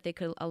wish that they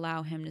could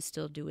allow him to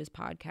still do his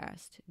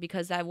podcast,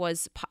 because that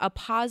was a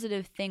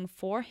positive thing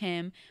for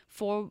him,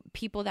 for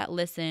people that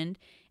listened.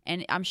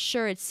 And I'm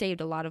sure it saved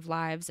a lot of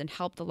lives and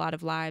helped a lot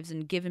of lives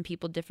and given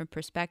people different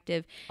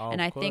perspective.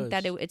 And I think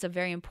that it's a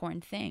very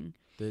important thing.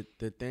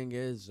 The thing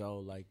is, though,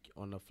 like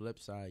on the flip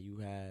side,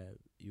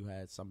 you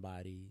had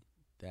somebody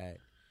that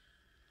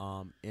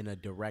in a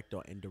direct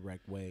or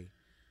indirect way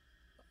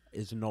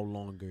is no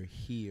longer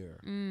here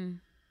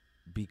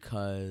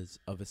because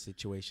of a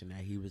situation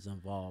that he was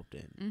involved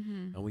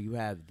in. And when you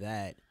have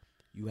that,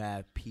 you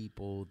have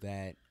people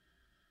that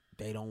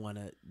they don't want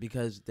to,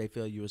 because they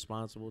feel you're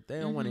responsible, they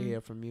don't want to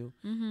hear from you.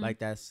 Like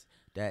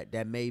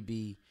that may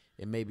be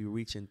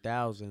reaching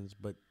thousands,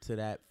 but to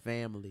that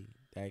family,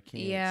 that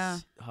can't Yeah.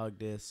 hug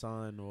their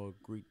son or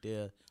greet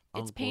their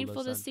uncle. It's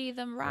painful or to son, see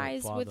them or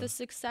rise with father. the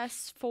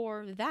success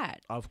for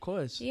that. Of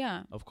course.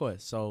 Yeah. Of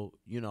course. So,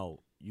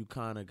 you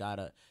kind of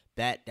gotta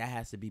that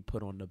has to be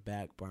put on the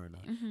back burner.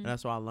 And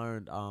that's why I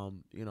learned. I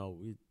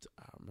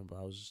remember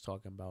I was just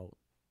talking about,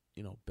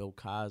 Bill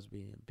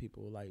Cosby, and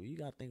people were like, you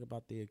gotta think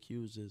about the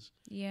accusers,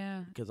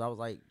 Yeah. because I was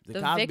like, the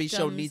The Cosby Show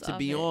victims needs to of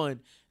be it. on,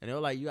 and they were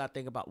like, you gotta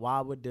think about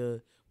why would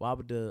the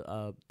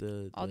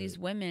All these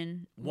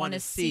women wanna want to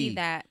see see.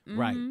 that.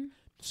 Right. Mhm.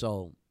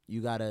 So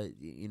you gotta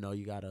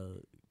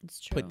It's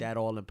true. put that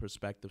all in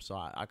perspective. So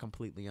I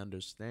completely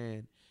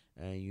understand,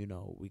 and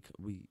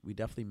we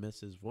definitely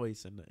miss his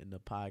voice in the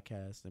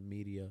podcast and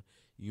media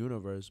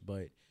universe.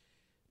 But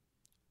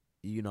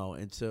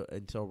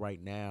until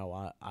right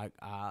now,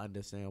 I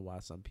understand why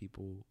some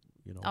people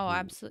Oh, who,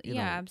 absolutely.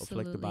 Yeah,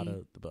 absolutely.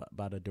 afflicted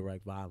by the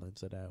direct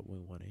violence of that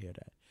wouldn't want to hear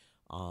that.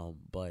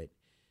 But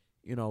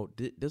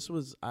this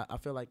was I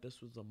feel like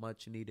this was a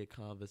much needed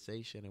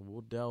conversation, and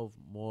we'll delve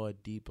more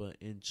deeper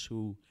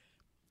into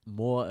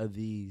more of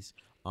these.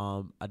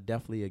 I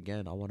definitely,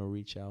 again, I want to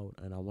reach out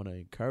and I want to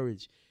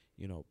encourage,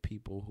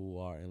 people who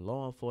are in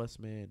law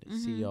enforcement and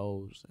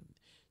COs, and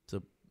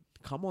to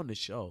come on the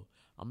show.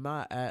 We're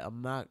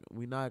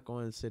not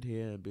going to sit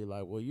here and be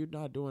like, well, you're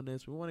not doing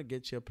this. We want to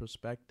get your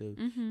perspective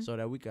so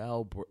that we can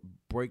help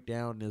break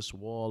down this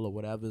wall or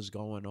whatever's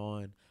going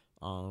on.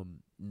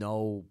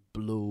 No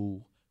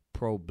blue,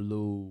 pro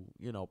blue,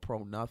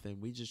 pro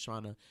nothing. We just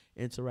trying to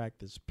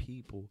interact as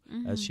people,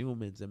 as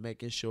humans, and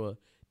making sure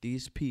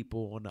these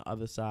people on the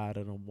other side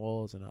of them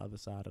walls and the other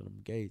side of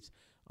them gates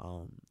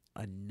are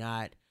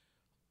not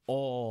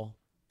all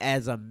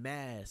as a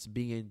mass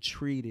being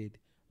treated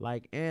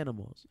like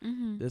animals.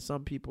 There's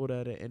some people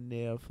that are in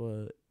there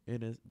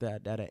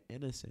that are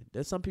innocent.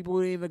 There's some people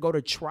who didn't even go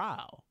to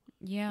trial.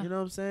 Yeah. You know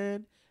what I'm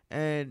saying?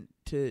 And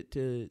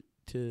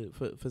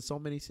for so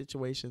many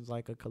situations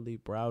like a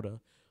Khalid Browder,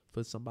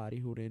 for somebody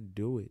who didn't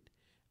do it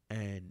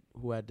and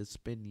who had to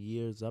spend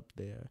years up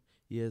there,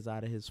 years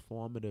out of his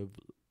formative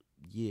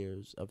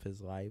years of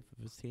his life,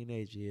 of his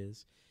teenage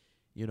years,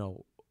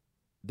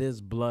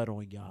 there's blood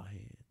on y'all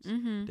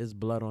hands. There's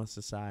blood on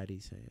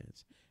society's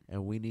hands.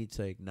 And we need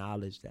to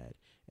acknowledge that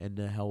and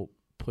to help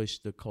push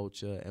the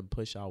culture and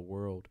push our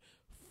world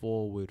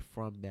forward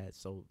from that,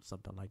 so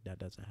something like that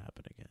doesn't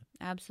happen again.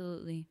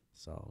 Absolutely.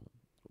 So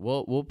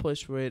we'll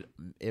push for it.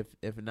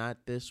 If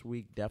not this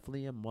week,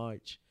 definitely in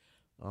March.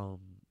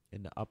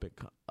 In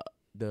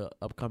the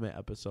upcoming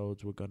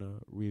episodes, we're gonna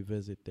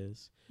revisit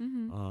this.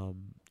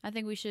 I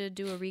think we should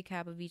do a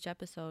recap of each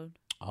episode.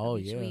 Oh,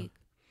 of each week.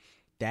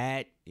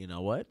 That, you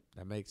know what?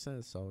 That makes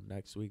sense. So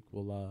next week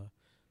we'll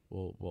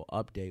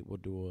update. We'll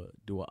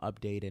do a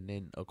update, and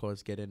then of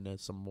course get into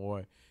some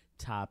more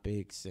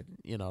topics, and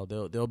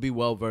they'll be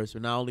well versed.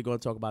 We're not only going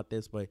to talk about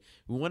this, but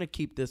we want to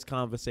keep this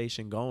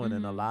conversation going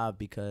and alive,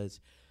 because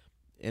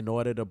in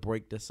order to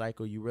break the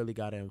cycle, you really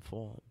got to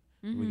inform.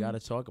 We got to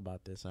talk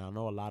about this. And I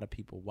know a lot of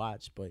people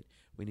watch, but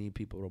we need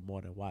people to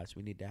more than watch.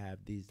 We need to have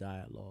these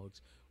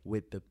dialogues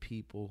with the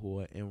people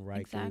who are in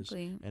Rikers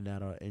and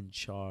that are in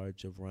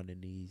charge of running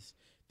these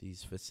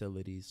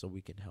facilities, so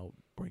we can help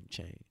bring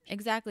change.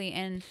 Exactly.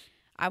 And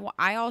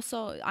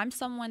I'm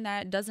someone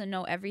that doesn't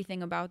know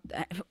everything about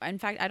that. In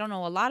fact, I don't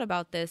know a lot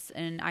about this,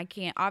 and I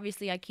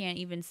can't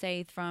even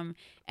say from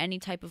any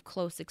type of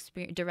close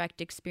direct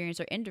experience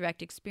or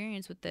indirect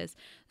experience with this.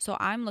 So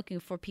I'm looking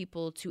for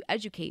people to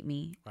educate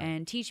me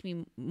and teach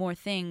me more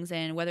things,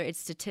 and whether it's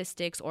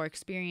statistics or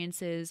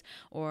experiences,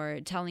 or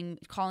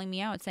calling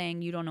me out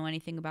saying you don't know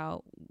anything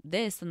about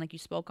this, and like you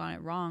spoke on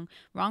it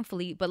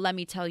wrongfully, but let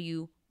me tell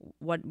you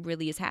what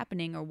really is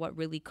happening, or what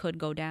really could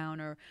go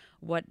down, or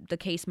what the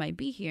case might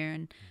be here.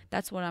 And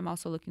that's what I'm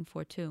also looking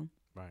for too.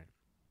 Right.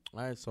 All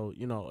right. So,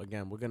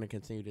 again, we're going to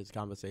continue these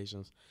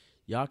conversations.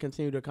 Y'all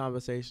continue the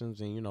conversations,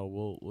 and,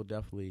 we'll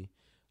definitely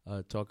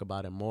talk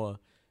about it more.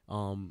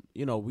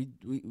 We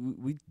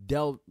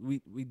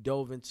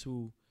dove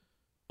into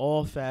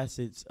all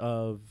facets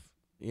of,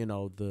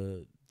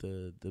 the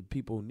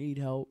people who need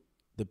help,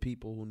 the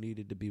people who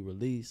needed to be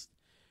released,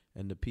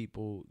 and the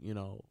people,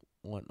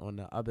 on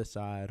the other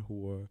side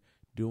who are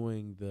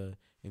doing the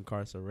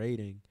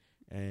incarcerating.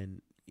 And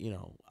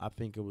I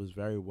think it was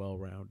very well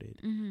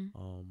rounded.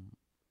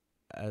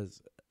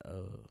 As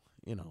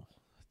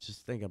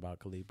just thinking about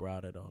Khalid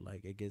Browder, though,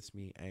 like, it gets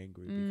me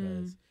angry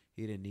because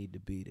he didn't need to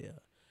be there.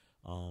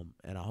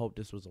 And I hope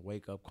this was a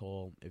wake up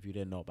call. If you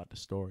didn't know about the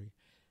story,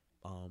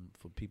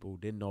 for people who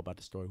didn't know about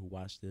the story, who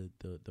watched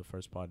the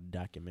first part of the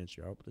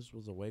documentary, I hope this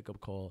was a wake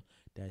up call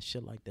that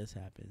shit like this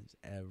happens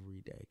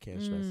every day.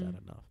 Can't stress that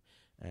enough.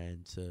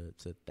 And to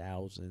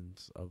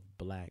thousands of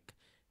black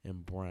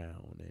and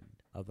brown and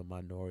other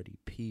minority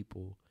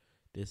people,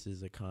 this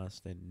is a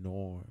constant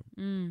norm.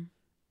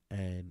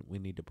 And we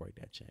need to break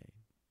that chain.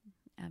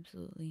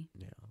 Absolutely.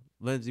 Yeah.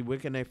 Lindsay, where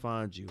can they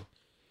find you?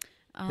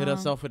 Hit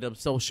us off with them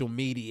social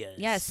medias.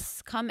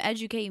 Yes, come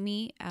educate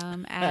me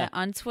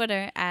on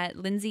Twitter at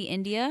Lindsay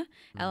India,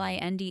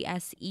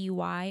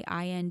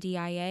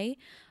 LINDSEYINDIA.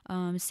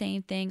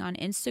 Same thing on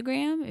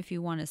Instagram. If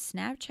you want to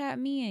Snapchat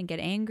me and get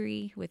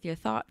angry with your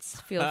thoughts,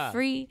 feel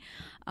free.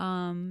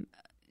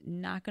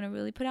 Not gonna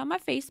really put out my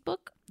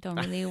Facebook. Don't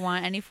really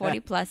want any 40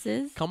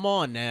 pluses. Come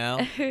on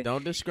now.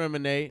 Don't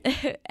discriminate.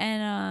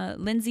 And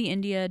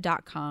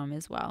lindsayindia.com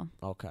as well.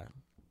 Okay.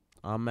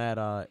 I'm at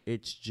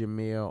It's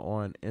Jamil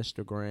on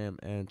Instagram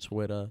and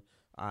Twitter.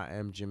 I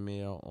am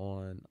Jamil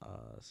on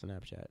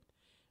Snapchat.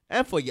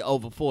 And for your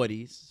over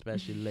 40s,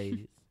 especially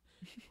ladies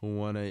who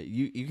wanna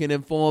you can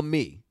inform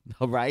me,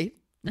 all right?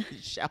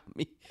 Shout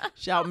me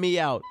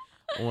out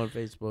on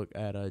Facebook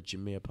at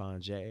Jameer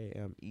Pond,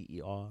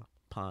 JAMEER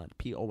Pond,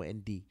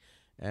 POND.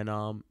 And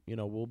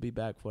we'll be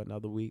back for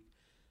another week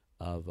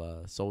of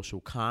social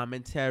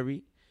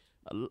commentary.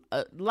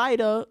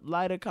 Lighter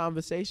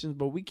conversations,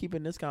 but we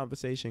keeping this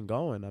conversation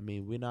going. I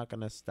mean, we're not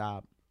gonna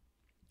stop.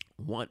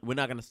 We're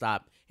not gonna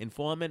stop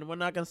informing. We're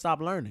not gonna stop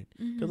learning.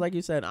 Because, like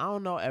you said, I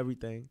don't know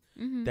everything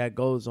that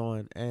goes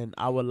on, and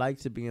I would like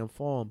to be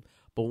informed.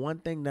 But one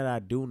thing that I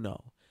do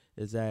know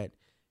is that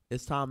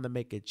it's time to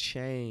make a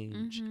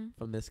change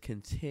from this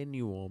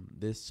continuum,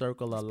 this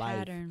circle of life.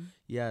 Pattern.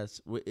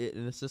 Yes, and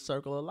it's a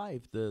circle of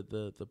life.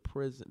 The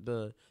prison,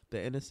 the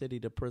inner city,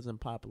 the prison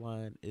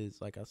pipeline is,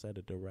 like I said,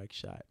 a direct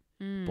shot.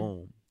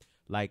 Boom,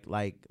 like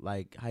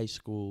high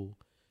school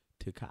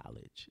to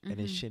college, and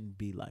it shouldn't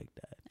be like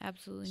that.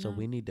 Absolutely. So not.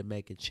 we need to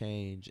make a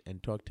change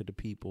and talk to the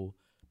people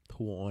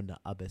who are on the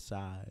other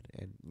side,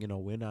 and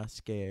we're not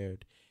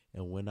scared,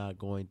 and we're not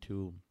going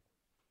to,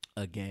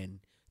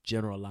 again,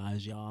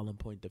 generalize y'all and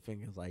point the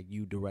fingers like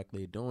you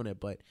directly doing it,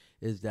 but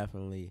it's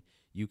definitely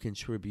you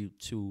contribute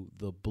to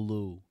the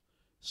blue,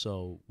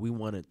 so we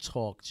want to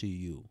talk to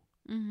you.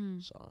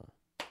 So,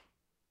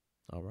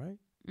 all right.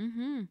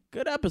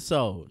 Good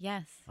episode.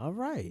 Yes. All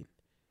right.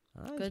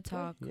 Good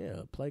talk.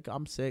 Yeah,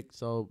 I'm sick,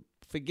 so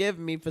forgive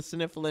me for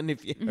sniffling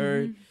if you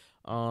heard.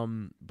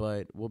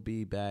 But we'll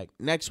be back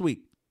next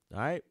week. All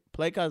right,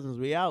 Play Cousins,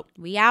 we out.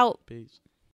 We out. Peace.